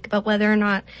all week about whether or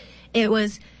not it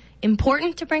was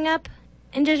important to bring up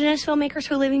Indigenous filmmakers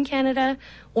who live in Canada,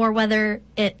 or whether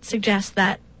it suggests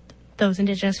that those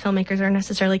Indigenous filmmakers are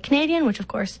necessarily Canadian, which of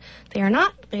course they are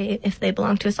not, if they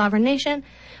belong to a sovereign nation.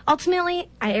 Ultimately,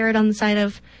 I erred on the side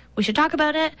of we should talk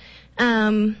about it.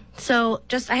 So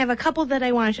I have a couple that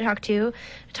I wanted to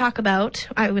talk about.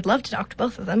 I would love to talk to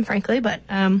both of them, frankly, but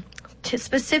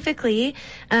specifically,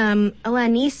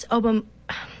 Alanis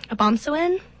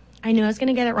Obomsawin. I knew I was going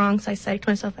to get it wrong, so I psyched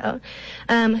myself out.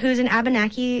 Who's an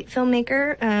Abenaki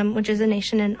filmmaker, which is a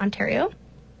nation in Ontario.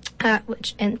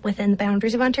 Within the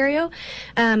boundaries of Ontario,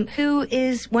 who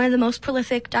is one of the most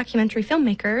prolific documentary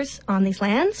filmmakers on these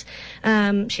lands.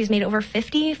 She's made over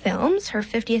 50 films. Her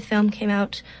 50th film came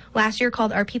out last year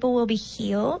called Our People Will Be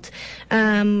Healed.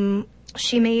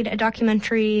 She made a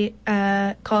documentary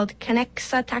called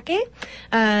Kanexatake,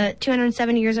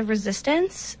 207 Years of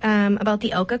Resistance, about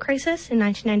the Oka crisis in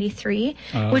 1993,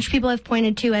 which people have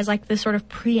pointed to as like the sort of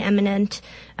preeminent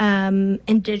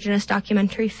Indigenous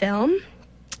documentary film.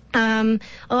 A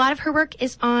lot of her work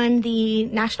is on the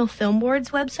National Film Board's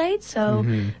website, so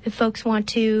if folks want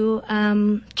to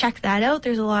check that out,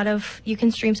 you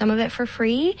can stream some of it for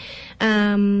free.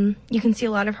 You can see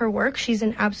a lot of her work. She's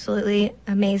an absolutely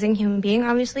amazing human being,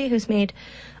 obviously, who's made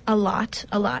a lot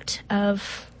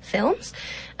of films,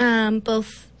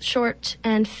 both short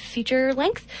and feature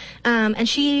length. And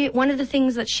one of the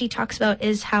things that she talks about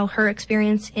is how her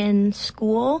experience in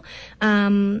school,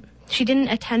 she didn't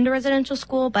attend a residential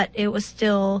school, but it was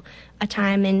still a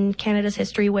time in Canada's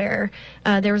history where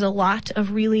there was a lot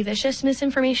of really vicious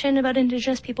misinformation about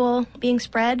Indigenous people being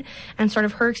spread, and sort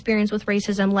of her experience with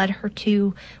racism led her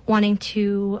to wanting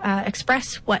to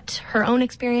express what her own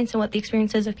experience and what the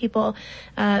experiences of people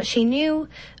she knew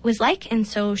was like, and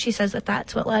so she says that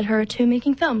that's what led her to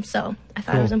making films. So I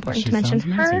thought it was important to mention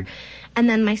her. And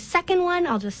then my second one,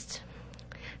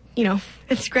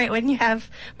 it's great when you have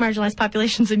marginalized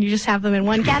populations and you just have them in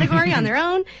one category on their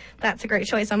own. That's a great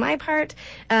choice on my part.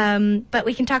 But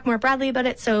we can talk more broadly about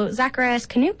it. So Zacharias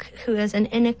Canuck, who is an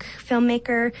Inuk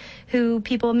filmmaker who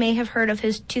people may have heard of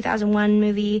his 2001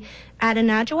 movie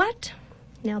Adenajawat.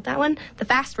 Nailed that one. The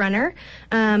Fast Runner,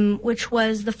 which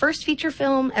was the first feature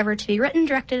film ever to be written,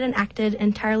 directed, and acted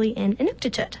entirely in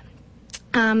Inuktitut.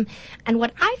 And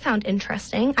what I found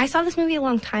interesting, I saw this movie a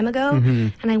long time ago,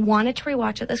 and I wanted to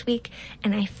rewatch it this week,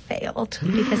 and I failed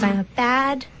because I'm a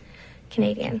bad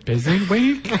Canadian. Busy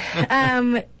week?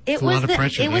 It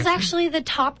was actually the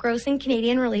top grossing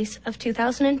Canadian release of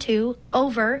 2002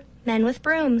 over Men with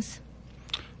Brooms.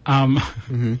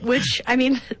 Which, I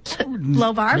mean,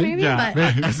 low bar maybe, but...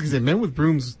 I was going to say, Men with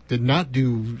Brooms did not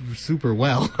do super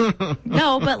well.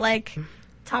 No, but like...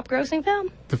 top grossing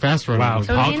film. The Fast Runner. Wow, was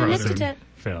top Totally grossing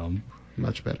film.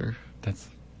 much better. That's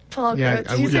Paul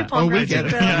Gross. You said Paul we Gross. get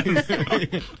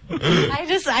it.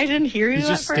 I didn't hear you. He's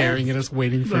just staring at us,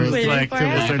 waiting for us. Waiting like for to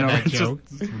it. listen Back to joke.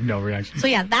 no reaction. So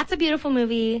yeah, that's a beautiful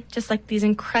movie. Just like these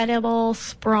incredible,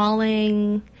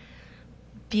 sprawling,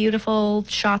 beautiful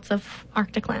shots of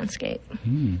Arctic landscape.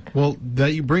 Well,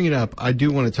 that you bring it up, I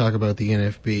do want to talk about the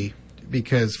NFB,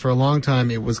 because for a long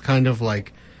time it was kind of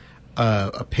like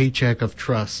a paycheck of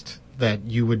trust that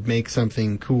you would make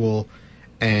something cool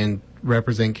and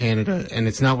represent Canada, and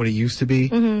it's not what it used to be.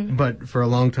 But for a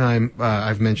long time,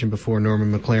 I've mentioned before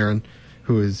Norman McLaren,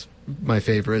 who is my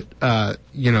favorite.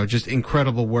 Just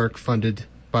incredible work funded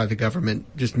by the government,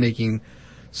 just making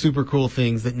super cool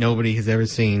things that nobody has ever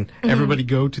seen. Everybody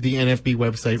go to the NFB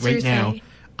website right now.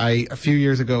 A few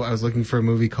years ago, I was looking for a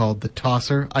movie called The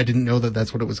Tosser. I didn't know that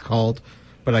that's what it was called,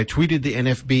 but I tweeted the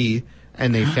NFB,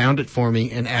 and they found it for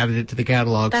me and added it to the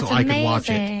catalog so I could watch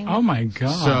it. Oh my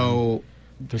god! So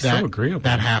they're so agreeable.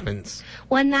 That happens.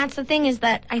 Well, and that's the thing, is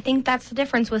that I think that's the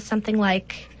difference with something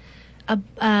like a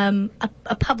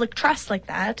public trust like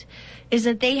that, is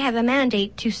that they have a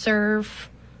mandate to serve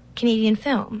Canadian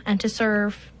film and to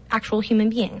serve actual human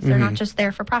beings. They're not just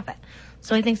there for profit.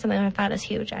 So I think something like that is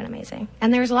huge and amazing.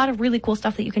 And there's a lot of really cool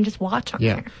stuff that you can just watch on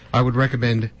there. I would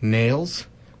recommend Nails,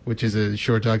 which is a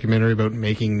short documentary about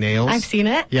making nails. I've seen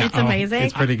it. Yeah. It's amazing.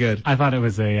 It's pretty good. I thought it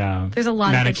was a There's a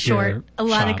lot of good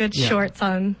manicure shop. shorts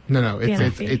on. No, the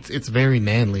NFB. it's very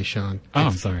manly, Sean. Oh,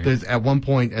 I'm sorry. There's at one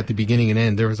point at the beginning and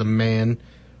end there was a man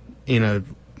in a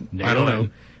I don't know.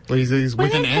 Well, he's with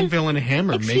Women an can- anvil and a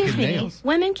hammer Excuse making me. nails.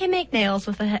 Women can make nails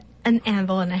with an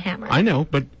anvil and a hammer. I know,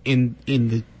 but in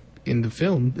the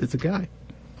film, it's a guy.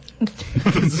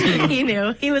 He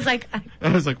knew. He was like,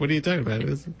 I was like, "What are you talking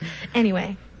about?"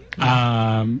 anyway.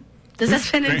 Does this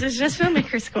fit into just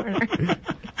Filmmakers Corner?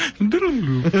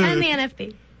 And the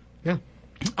NFB. Yeah.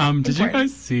 Did you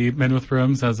guys see Men with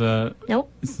Brooms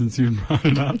Nope. since you brought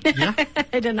it up? Yeah.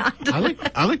 I did not.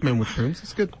 I like Men with Brooms.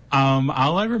 It's good.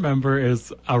 All I remember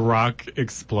is a rock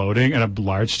exploding and a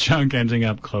large chunk ending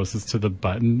up closest to the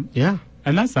button. Yeah.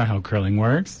 And that's not how curling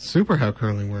works. Super how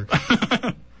curling works.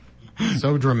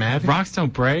 So dramatic. Rocks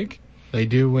don't break. They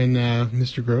do when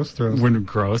Mr. Gross throws. When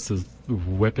Gross is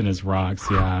whipping his rocks,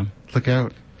 yeah. Look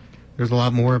out. There's a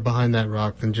lot more behind that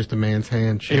rock than just a man's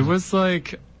hand. It was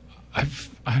like,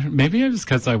 maybe it was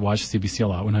because I watched CBC a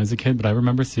lot when I was a kid, but I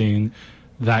remember seeing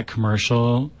that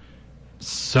commercial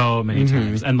so many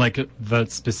times. And like the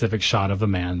specific shot of the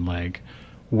man like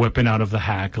whipping out of the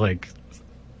hack like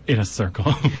in a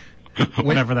circle.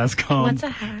 Whatever that's called. What's a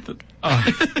hack?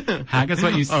 Hack is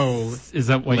what you is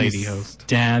that what lady you host.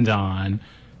 stand on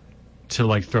to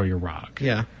like throw your rock.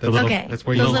 Yeah. Okay. That's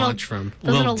where you Those launch from.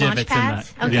 Those little launch divots in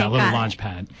pads? that. Okay, yeah, little got it. launch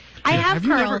pad. I have you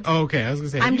curled. never? Oh, okay. I was gonna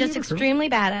say. I'm have you just never curled? extremely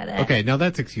bad at it. Okay, no,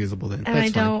 that's excusable then. And That's I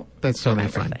fine. don't That's totally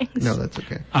remember fine. things. No, that's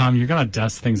okay. You're gonna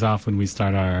dust things off when we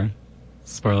start our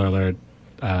spoiler alert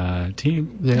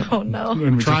team. Yeah. Oh no.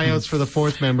 When we Tryouts for the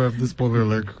fourth member of the spoiler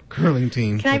alert curling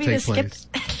team Can I will be the take skip? place.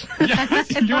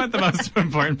 You want the most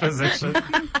important position.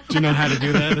 Do you know how to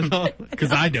do that at all?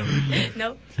 Because I don't.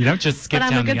 Nope. You don't just skip But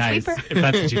I'm a down the good ice sweeper. if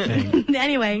that's what you think.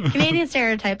 Anyway, Canadian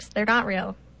stereotypes, they're not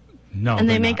real. No, And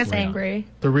they they're make not us real. angry.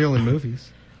 They're real in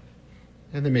movies,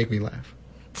 and they make me laugh.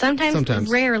 Sometimes,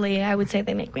 rarely, I would say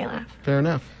they make me laugh. Fair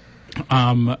enough.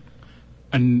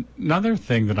 Another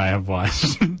thing that I have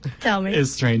watched Tell me.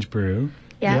 is Strange Brew.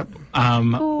 Yeah. Yep.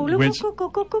 Which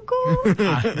Which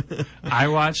I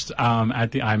watched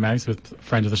at the IMAX with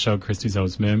friend of the show, Christy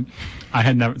Zosman. I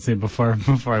had never seen it before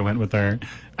I went with her,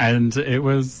 and it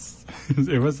was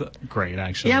great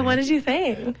actually. Yeah, what did you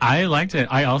think? I liked it.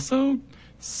 I also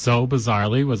so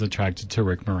bizarrely was attracted to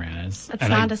Rick Moranis.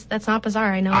 That's not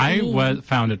bizarre. I know. What you mean.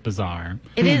 Found it bizarre.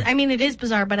 It is. I mean, it is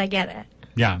bizarre, but I get it.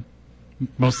 Yeah,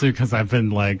 mostly because I've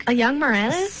been like A young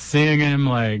Moranis? seeing him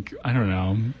like I don't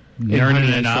know. Honey,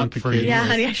 Nerding I it up Shrunk the for Kids. Yeah,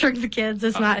 Honey, I Shrunk the Kids.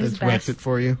 It's not his That's wrecked best. it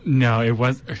for you. No, it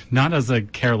was not as a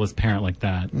careless parent like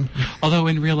that. Although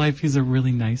in real life, he's a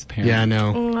really nice parent. Yeah,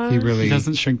 no, he really He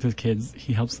doesn't shrink the kids.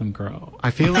 He helps them grow. I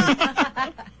feel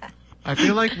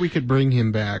like we could bring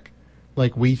him back,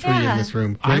 like we three Yeah. in this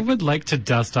room. I Rick, would like to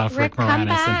dust off Rick Rick, come Moranis and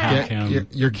have back. him.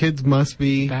 your kids must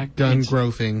be Back done into-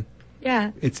 growthing.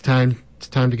 Yeah. It's time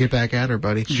to get back at her,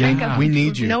 buddy. Shrink him. We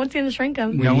need you. No one's going to shrink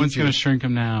him. No need one's you. going to shrink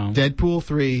him now. Deadpool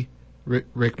 3,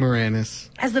 Rick Moranis.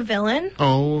 As the villain?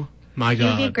 Oh my He'd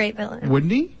God. be a great villain.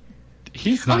 Wouldn't he?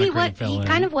 He's not he a great villain. He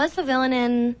kind of was the villain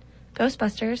in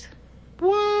Ghostbusters.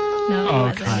 What? No, Oh,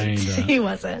 he wasn't. kinda. He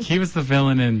wasn't. He was the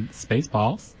villain in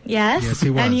Spaceballs. Yes. Yes, he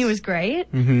was. And he was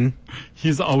great. Mm-hmm.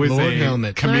 He's always Lord a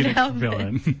Helmet. comedic Lord Helmet.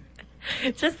 villain.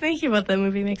 Just thinking about that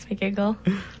movie makes me giggle.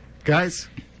 Guys,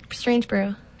 Strange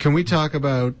Brew. can we talk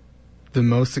about the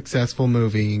most successful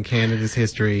movie in Canada's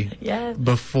history Yeah.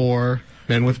 before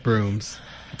Men with Brooms?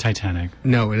 Titanic.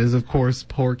 No, it is of course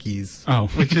Porky's. Oh.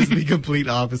 Which is the complete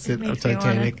opposite of Makes me wanna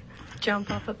Titanic. jump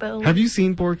off a building. Have you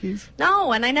seen Porky's?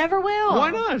 No, and I never will.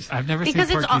 Why not? I've never Because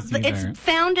seen it's Porky's either. it's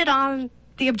founded on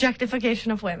the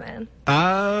objectification of women.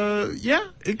 Yeah,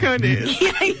 it kind of is.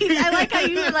 Yeah, I like how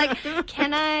you were like,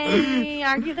 can I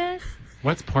argue this?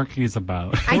 What's Porky's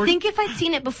about? I think if I'd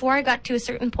seen it before I got to a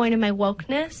certain point in my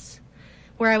wokeness,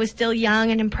 where I was still young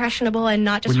and impressionable and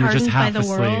not just When you were hardened just by half the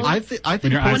asleep. world. I think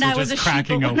When your eyes when were I was just a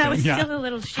cracking sheep, open. when I was yeah. still a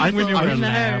little sheep I think you were a in the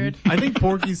lamb. herd. I think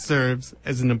Porky serves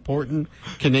as an important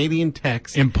Canadian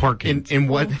text Important. in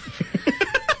what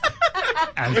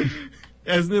As-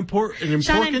 as an important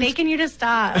Sean, I'm begging you to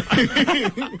stop.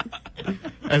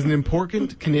 as an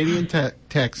important Canadian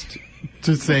text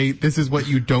to say this is what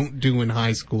you don't do in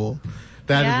high school.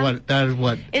 That is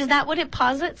what. Is that what it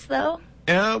posits, though?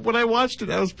 When I watched it,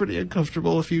 I was pretty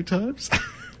uncomfortable a few times.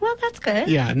 Well, that's good.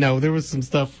 Yeah, no, there was some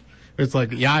stuff. It's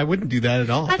like, yeah, I wouldn't do that at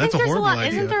all. I That's think a there's a horrible lot.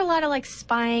 idea. Isn't there a lot of like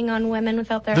spying on women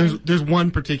without their? There's one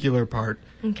particular part.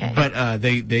 Okay. But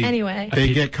they Anyway.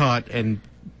 they get caught and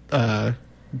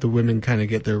the women kind of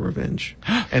get their revenge,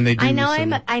 and they do. I know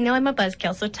some- I'm a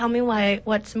buzzkill. So tell me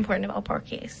what's important about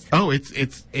Porky's. Oh, it's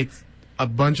a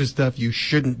bunch of stuff you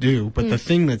shouldn't do, but the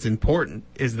thing that's important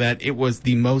is that it was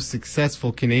the most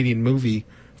successful Canadian movie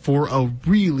for a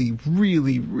really,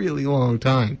 really, really long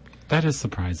time. that is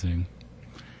surprising.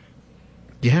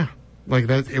 Yeah, like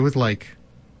that. It was like,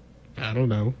 I don't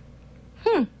know.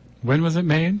 When was it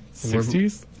made?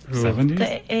 60s? 70s?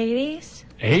 The 80s.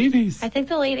 80s? I think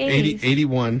the late 80, 80s.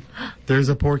 81. There's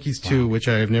a Porky's 2, which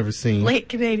I have never seen. Late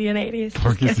Canadian 80s. Just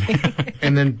Porky's. kidding.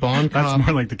 And then Bon That's Cop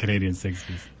more like the Canadian 60s.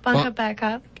 Bunk up, back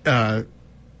up.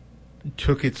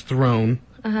 took its throne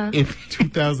Uh-huh. in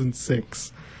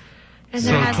 2006. And So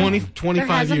there hasn't- 25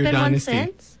 there hasn't year been one dynasty.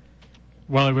 since?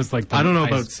 Well, it was like the I don't know ice-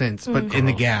 about since, but in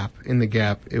the gap,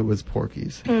 it was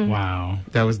Porky's. Wow.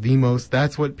 That was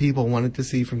that's what people wanted to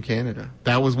see from Canada.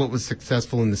 That was what was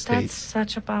successful in the That's States.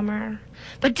 such a bummer.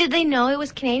 But did they know it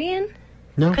was Canadian?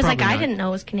 No, Because, like, probably I not. didn't know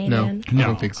it was No, Canadian. I No,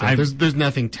 don't think so. I've- There's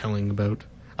nothing telling about.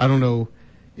 I don't know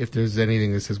if there's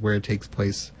anything that says where it takes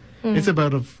place. It's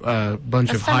about a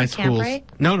bunch A of summer high camp, schools. right?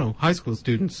 No, high school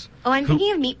students. Oh, I'm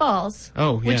thinking of Meatballs.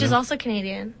 Oh, yeah. Which is no. also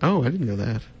Canadian. Oh, I didn't know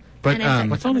that. But And it's like-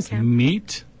 What's all this Camp.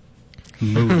 meat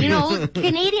movie? You know,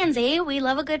 Canadians, eh? We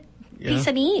love a good piece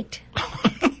of meat.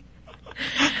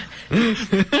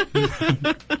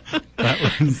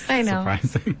 That was I know.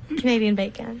 surprising. Canadian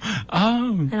bacon Oh,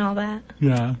 and all that.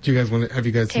 yeah. do you guys want to? Have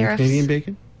you guys Tariffs. seen Canadian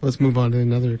Bacon? Let's move on to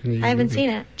another Canadian. I haven't movie. seen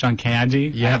it. John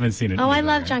Candy? Yeah. I haven't seen it. Oh, I either.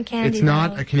 love John Candy. It's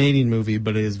not though. a Canadian movie,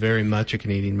 but it is very much a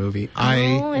Canadian movie. Oh,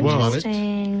 I love it.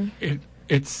 interesting.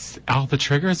 It's all the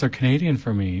triggers are Canadian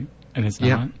for me, and it's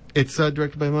Yeah, not. it's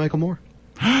directed by Michael Moore.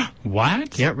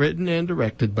 What? Yeah, written and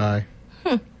directed by.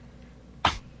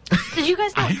 Did you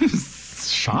guys know? I'm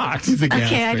shocked. He's a gas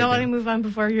Okay, I right don't want to there. move on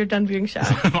before you're done being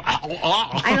shocked.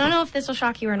 I don't know if this will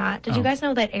shock you or not. Did you guys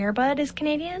know that Air Bud is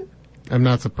Canadian? I'm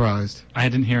not surprised. I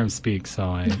didn't hear him speak, so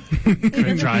I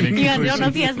couldn't draw any You conclusions. don't know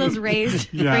if he has those raised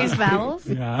Yeah. raised vowels.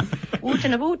 Yeah. Oot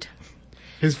and a boot.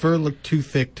 His fur looked too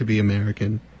thick to be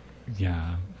American.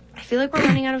 Yeah. I feel like we're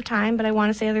running out of time, but I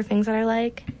want to say other things that I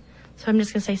like. So I'm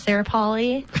just gonna say Sarah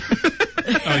Polly.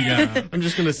 Oh, yeah. I'm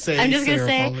just gonna say. I'm just gonna Sarah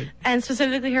say, Polley. and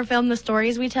specifically her film "The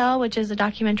Stories We Tell," which is a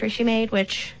documentary she made,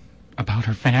 which About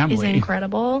her family. is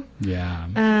incredible. Yeah.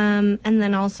 And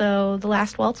then also The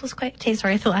Last Waltz was quite.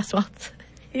 Sorry, The Last Waltz.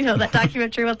 You know that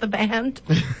documentary about the band.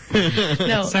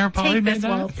 No, Sarah Polley Take made This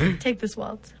that? Waltz. Take This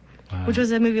Waltz, Wow. which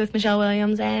was a movie with Michelle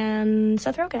Williams and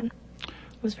Seth Rogen. It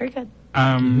was very good.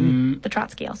 The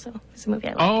Trotsky also is a movie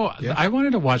I like. Oh, Yeah. I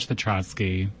wanted to watch the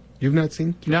Trotsky. You've not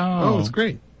seen? No. Oh, it's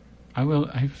great. I will.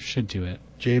 I should do it.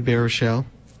 Jay Baruchel,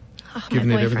 Oh, giving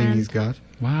my it everything boyfriend. he's got.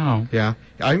 Wow. Yeah,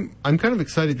 I'm kind of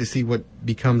excited to see what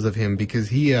becomes of him because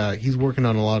he's working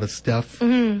on a lot of stuff.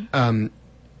 Mm-hmm.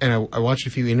 And I watched a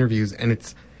few interviews, and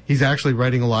he's actually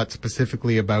writing a lot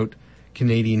specifically about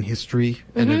Canadian history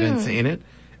and Mm-hmm. events in it.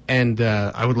 And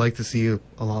I would like to see a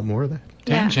lot more of that.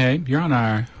 Dang, Yeah. Jay, you're on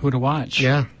our Who to Watch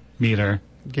Yeah, meter.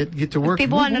 get to work.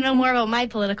 People want to know more about my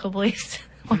political beliefs.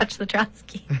 Watch the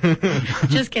Trotsky.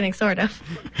 Just kidding, sort of.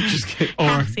 Just kidding. Or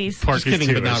Halfsies. Just Porky's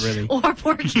kidding, but not Jewish. really. Or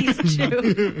Porky's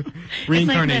too.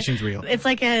 Reincarnation's real. It's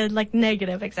like a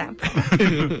negative example.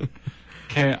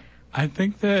 Okay, I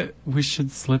think that we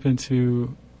should slip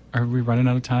into. Are we running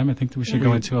out of time? I think that we should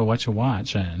go into a what you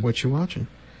watch. And What you watching?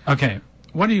 okay,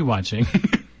 what are you watching?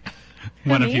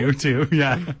 One of me? you, too.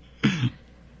 Yeah.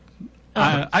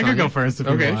 I could go first if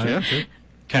you Okay, want. yeah, sure.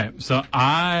 Okay, so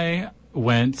I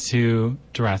went to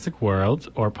Jurassic World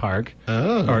or Park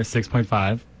Oh. or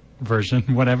 6.5 version,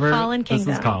 whatever Fallen this is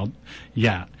Kingdom. called.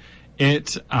 Yeah.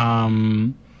 It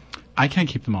I can't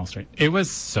keep them all straight. It was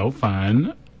so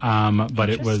fun, but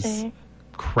it was Interesting.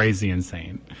 crazy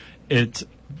insane. It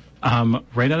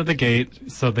right out of the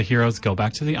gate, so the heroes go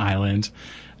back to the island,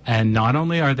 and not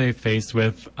only are they faced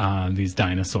with these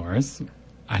dinosaurs,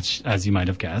 as you might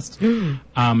have guessed,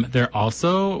 they're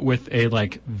also with a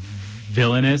like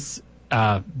villainous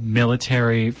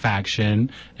military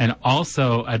faction, and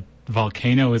also a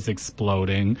volcano is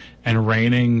exploding and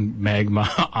raining magma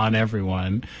on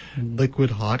everyone. Liquid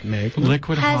hot Meg.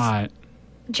 Liquid Has- hot.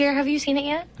 Jer, have you seen it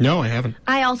yet? No, I haven't.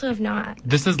 I also have not.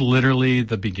 This is literally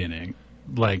the beginning.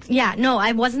 Like, Yeah, no,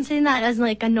 I wasn't saying that as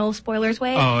like a no spoilers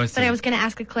way. Oh, I but see. I was going to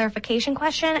ask a clarification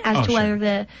question as Oh, to sure. whether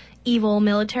the evil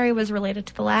military was related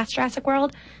to the last Jurassic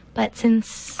World. But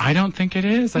since I don't think it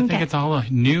is. I think Okay. it's all a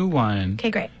new one.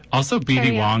 okay, great. Also, Carry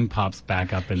BD on. Wong pops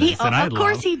back up in He- this, and of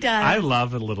course love, he does. I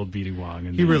love a little BD Wong.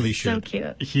 In He this. really So should.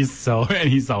 cute, He's so, and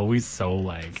he's always so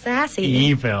like sassy,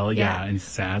 evil, Yeah. and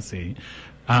sassy.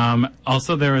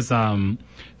 Also, there's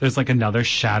like another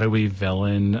shadowy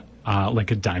villain,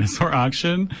 like a dinosaur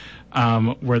auction,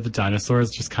 where the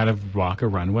dinosaurs just kind of walk a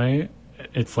runway.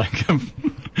 It's like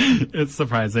it's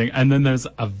surprising. And then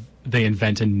they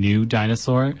invent a new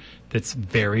dinosaur that's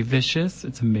very vicious.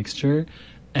 It's a mixture,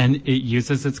 and it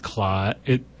uses its claw.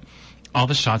 All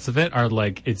the shots of it are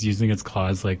like it's using its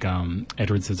claws like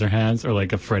Edward Scissorhands or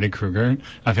like a Freddy Krueger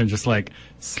of him just like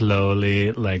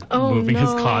slowly like Oh, moving his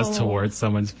no. claws towards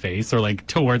someone's face or like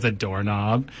towards a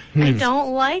doorknob. I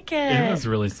don't like it. It was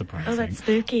really Oh, surprising. that's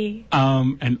spooky.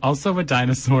 And also a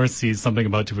dinosaur sees something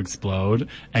about to explode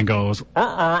and goes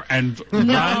and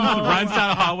runs down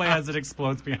a hallway as it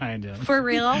explodes behind him. For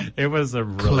real? It was a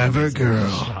really Clever amazing girl.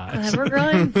 shot. Clever girl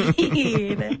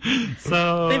indeed.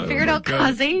 So They figured out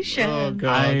causation. Oh,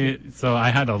 God. I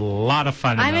had a lot of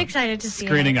fun. I'm about excited to see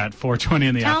screening it. at 4:20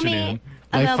 in the Tell afternoon. me,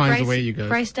 about finds a way, you guys.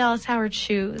 Bryce Dallas Howard's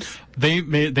shoes.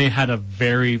 They had a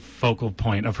very focal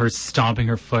point of her stomping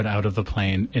her foot out of the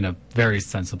plane in a very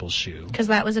sensible shoe. Because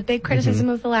that was a big criticism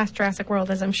of the last Jurassic World,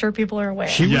 as I'm sure people are aware.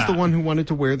 She was Yeah. the one who wanted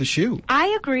to wear the shoe. I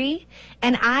agree,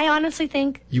 and I honestly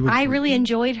think You I agree? really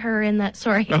enjoyed her in that.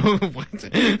 Sorry, Oh, what?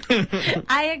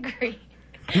 I agree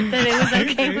that it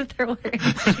was okay with her wearing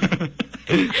shoes.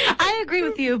 I agree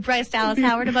with you, Bryce Dallas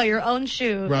Howard, about your own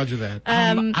shoe. Roger that.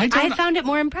 I found it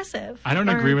more impressive. I don't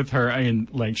agree with her. I mean,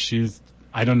 like,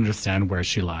 I don't understand where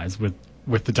she lies with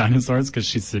the dinosaurs, because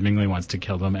she seemingly wants to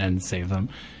kill them and save them.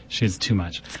 She's too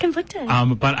much. It's conflicted.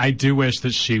 But I do wish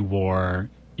that she wore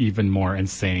even more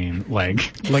insane, like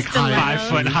Like high, 5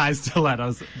 foot high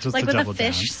stilettos, just like to with double a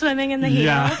fish down. swimming in the heel.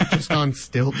 Yeah, just on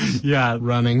stilts, yeah.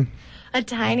 running. A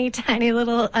tiny, tiny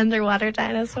little underwater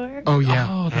dinosaur. Oh yeah,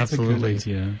 Oh, that's absolutely. a good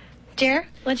idea. Jer,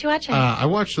 what'd you watch? I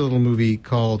watched a little movie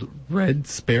called Red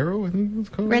Sparrow. I think it was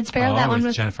called. Red Sparrow. That one with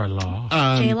was Jennifer Law.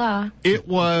 J Law. It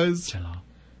was J-Law.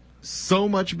 so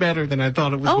much better than I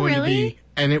thought it was Oh, going to really? be,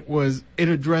 and it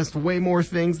addressed way more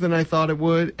things than I thought it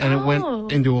would, and it Oh.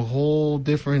 went into a whole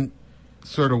different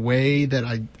sort of way that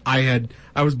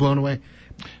I was blown away.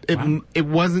 It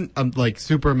wasn't like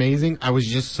super amazing. I was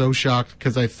just so shocked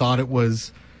because I thought it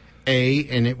was A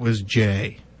and it was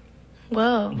J.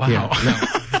 Whoa. Wow. Yeah,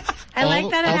 no. I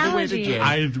like that all the way to analogy. J.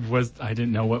 I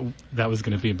didn't know what that was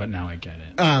going to be, but now I get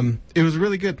it. It was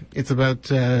really good. It's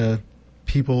about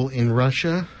people in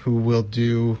Russia who will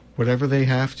do whatever they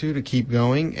have to keep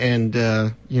going and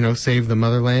save the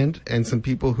motherland, and some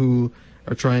people who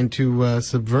are trying to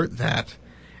subvert that.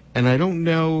 And I don't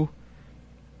know.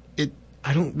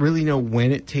 I don't really know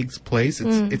when it takes place.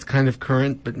 It's kind of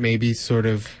current, but maybe sort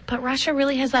of. But Russia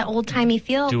really has that old timey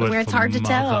feel Do it where it's for hard to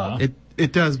tell. mother.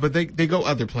 It does, but they go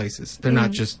other places. They're not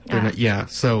just. They're Yeah. not. Yeah.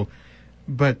 So,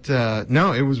 but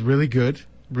no, it was really good,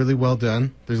 really well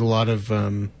done. There's a lot of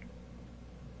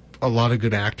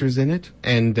good actors in it,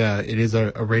 and it is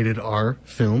a rated R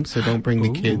film, so don't bring the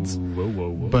kids. Whoa, whoa,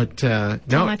 whoa. But Tell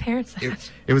no, my parents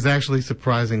that. it was actually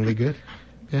surprisingly good.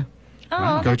 Yeah,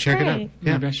 Oh, go that's check it great. out.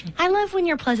 Yeah, Maybe I should. I love when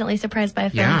you're pleasantly surprised by a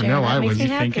film. Yeah, Jared. no, That I makes was- me You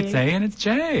happy. think it's A and it's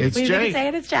J. It's We J. think it's A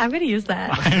and it's J. I'm going to use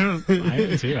that. I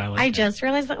do too. I like I it. just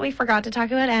realized that we forgot to talk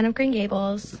about Anne of Green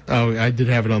Gables. Oh, I did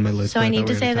have it on my list. So but I thought need we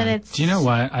to had say that time. it's. Do you know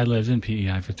what? I lived in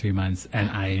PEI for 3 months, and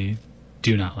I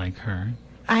do not like her.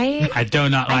 I do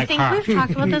not I like think her. we've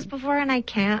talked about this before, and I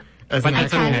can't. as but an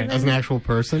that's actual, okay. as an actual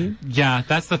person. Yeah,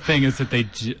 that's the thing, is that they.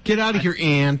 Get out of here,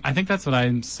 Anne. I think that's what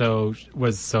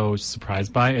was so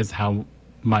surprised by, is how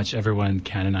much everyone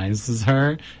canonizes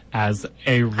her as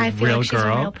a I feel real like she's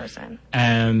girl. a real person.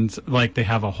 And like they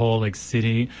have a whole like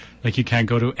city, like you can't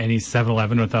go to any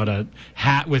 7-Eleven without a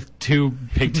hat with 2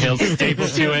 pigtails stapled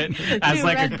to it as Two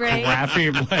like red a braids.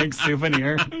 crappy like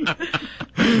souvenir.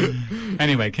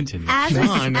 Anyway, continue. As Come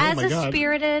on, oh as my a God.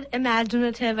 spirited,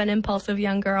 imaginative, and impulsive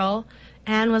young girl,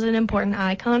 Anne was an important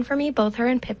icon for me, both her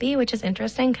and Pippi, which is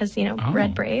interesting because, Oh.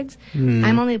 red braids.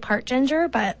 I'm only part ginger,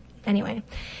 but anyway.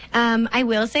 I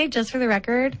will say, just for the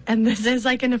record, and this is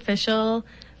like an official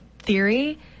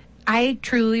theory, I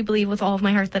truly believe with all of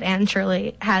my heart that Anne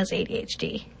Shirley has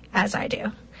ADHD, as I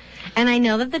do. And I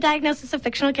know that the diagnosis of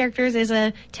fictional characters is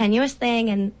a tenuous thing,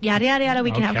 and yada, yada, yada.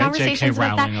 We can have Okay, conversations J.K.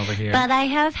 about that. Rowling over here. But I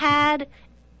have had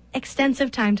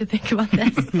extensive time to think about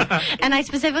this. And I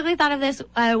specifically thought of this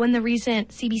when the recent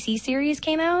CBC series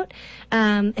came out.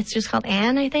 It's just called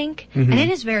Anne, I think. And it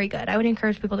is very good. I would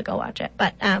encourage people to go watch it.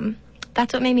 But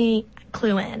that's what made me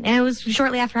clue in. And it was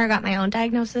shortly after I got my own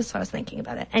diagnosis, so I was thinking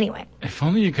about it. Anyway. If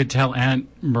only you could tell Aunt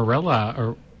Marilla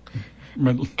or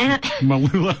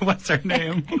Malula, what's her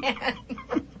name?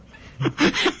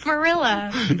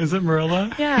 Marilla. Is it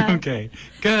Marilla? Yeah. Okay,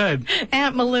 good.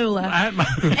 Aunt Malula.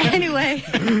 Anyway,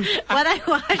 what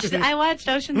I watched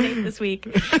Ocean's 8 this week.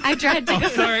 I tried to go.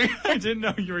 Sorry, I didn't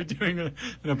know you were doing an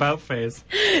about face.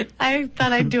 I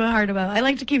thought I'd do a hard about. I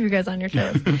like to keep you guys on your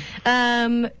toes.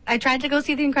 I tried to go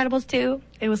see The Incredibles 2.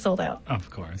 It was sold out. Of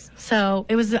course. So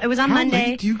it was on How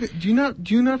Monday. late do you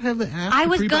not have the app? I to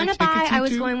was pre-buy gonna buy. tickets I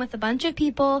was into? going with a bunch of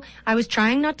people. I was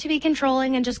trying not to be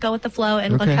controlling and just go with the flow.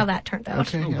 And look Okay. how that turned out.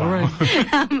 Okay, Wow. all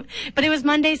right. But it was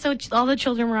Monday, so all the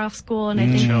children were off school, and I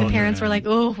think the Children. parents were like,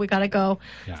 "Oh, we gotta go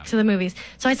Yeah. to the movies."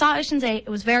 So I saw Ocean's 8. It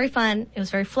was very fun. It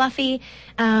was very fluffy.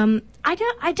 I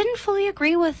didn't fully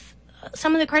agree with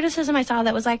some of the criticism I saw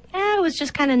that was like, it was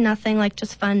just kind of nothing, like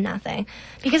just fun nothing.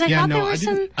 Because I Yeah, thought no, there were I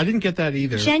some didn't get that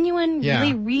either. genuine,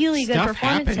 Yeah. really good Stuff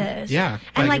performances. happened. Yeah,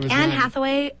 and like, like it was Anne not-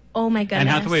 Hathaway. Oh my goodness. And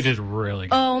Hathaway did really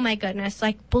good. Oh my goodness,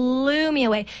 like blew me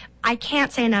away. I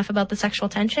can't say enough about the sexual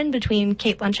tension between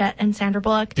Kate Blanchett and Sandra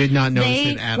Bullock. Did not notice they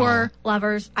it at were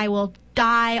lovers. I will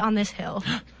die on this hill.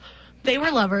 They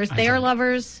were lovers. They are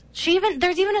lovers.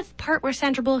 There's even a part where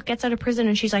Sandra Bullock gets out of prison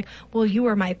and she's like, well, you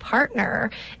were my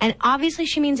partner. And obviously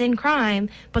she means in crime,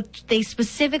 but they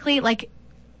specifically, like,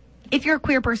 if you're a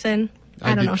queer person,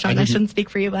 I don't know, Sean, I shouldn't speak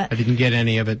for you, but I didn't get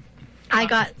any of it. I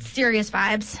got serious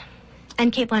vibes.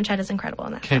 And Kate Blanchett is incredible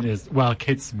in that.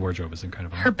 Kate's wardrobe is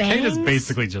incredible. Her bangs. Kate is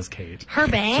basically just Kate. Her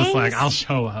bangs. Just like, I'll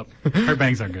show up. Her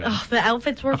bangs are good. Oh, the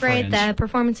outfits were great. The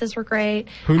performances were great.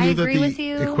 Who knew I agree that with the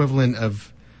you. equivalent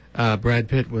of Brad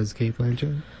Pitt was Kate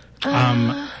Blanchett?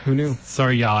 Who knew?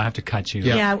 Sorry, y'all. I have to cut you.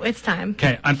 Yeah, it's time.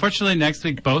 Okay. Unfortunately, next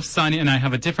week, both Sonia and I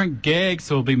have a different gig,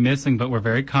 so we'll be missing, but we're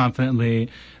very confidently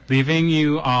leaving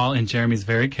you all in Jeremy's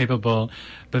very capable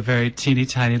but very teeny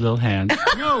tiny little hands.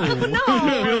 No.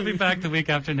 We'll be back the week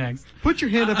after next. Put your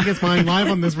hand up against mine live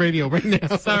on this radio right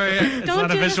now. Sorry, it's Don't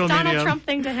not do a this visual Donald medium. Trump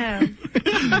thing to him.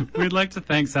 We'd like to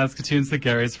thank Saskatoon's The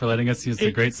Garys for letting us use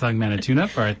the great song Manitouna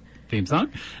for our theme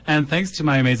song. And thanks to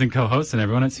my amazing co-hosts and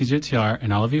everyone at CJTR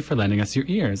and all of you for lending us your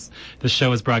ears. The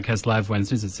show is broadcast live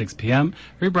Wednesdays at 6 p.m.,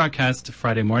 rebroadcast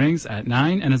Friday mornings at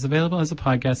 9, and is available as a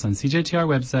podcast on CJTR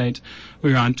website.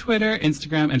 We're on Twitter,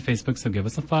 Instagram, and Facebook, so give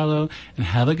us a follow, and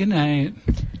have a good night.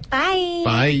 Bye.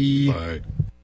 Bye. Bye.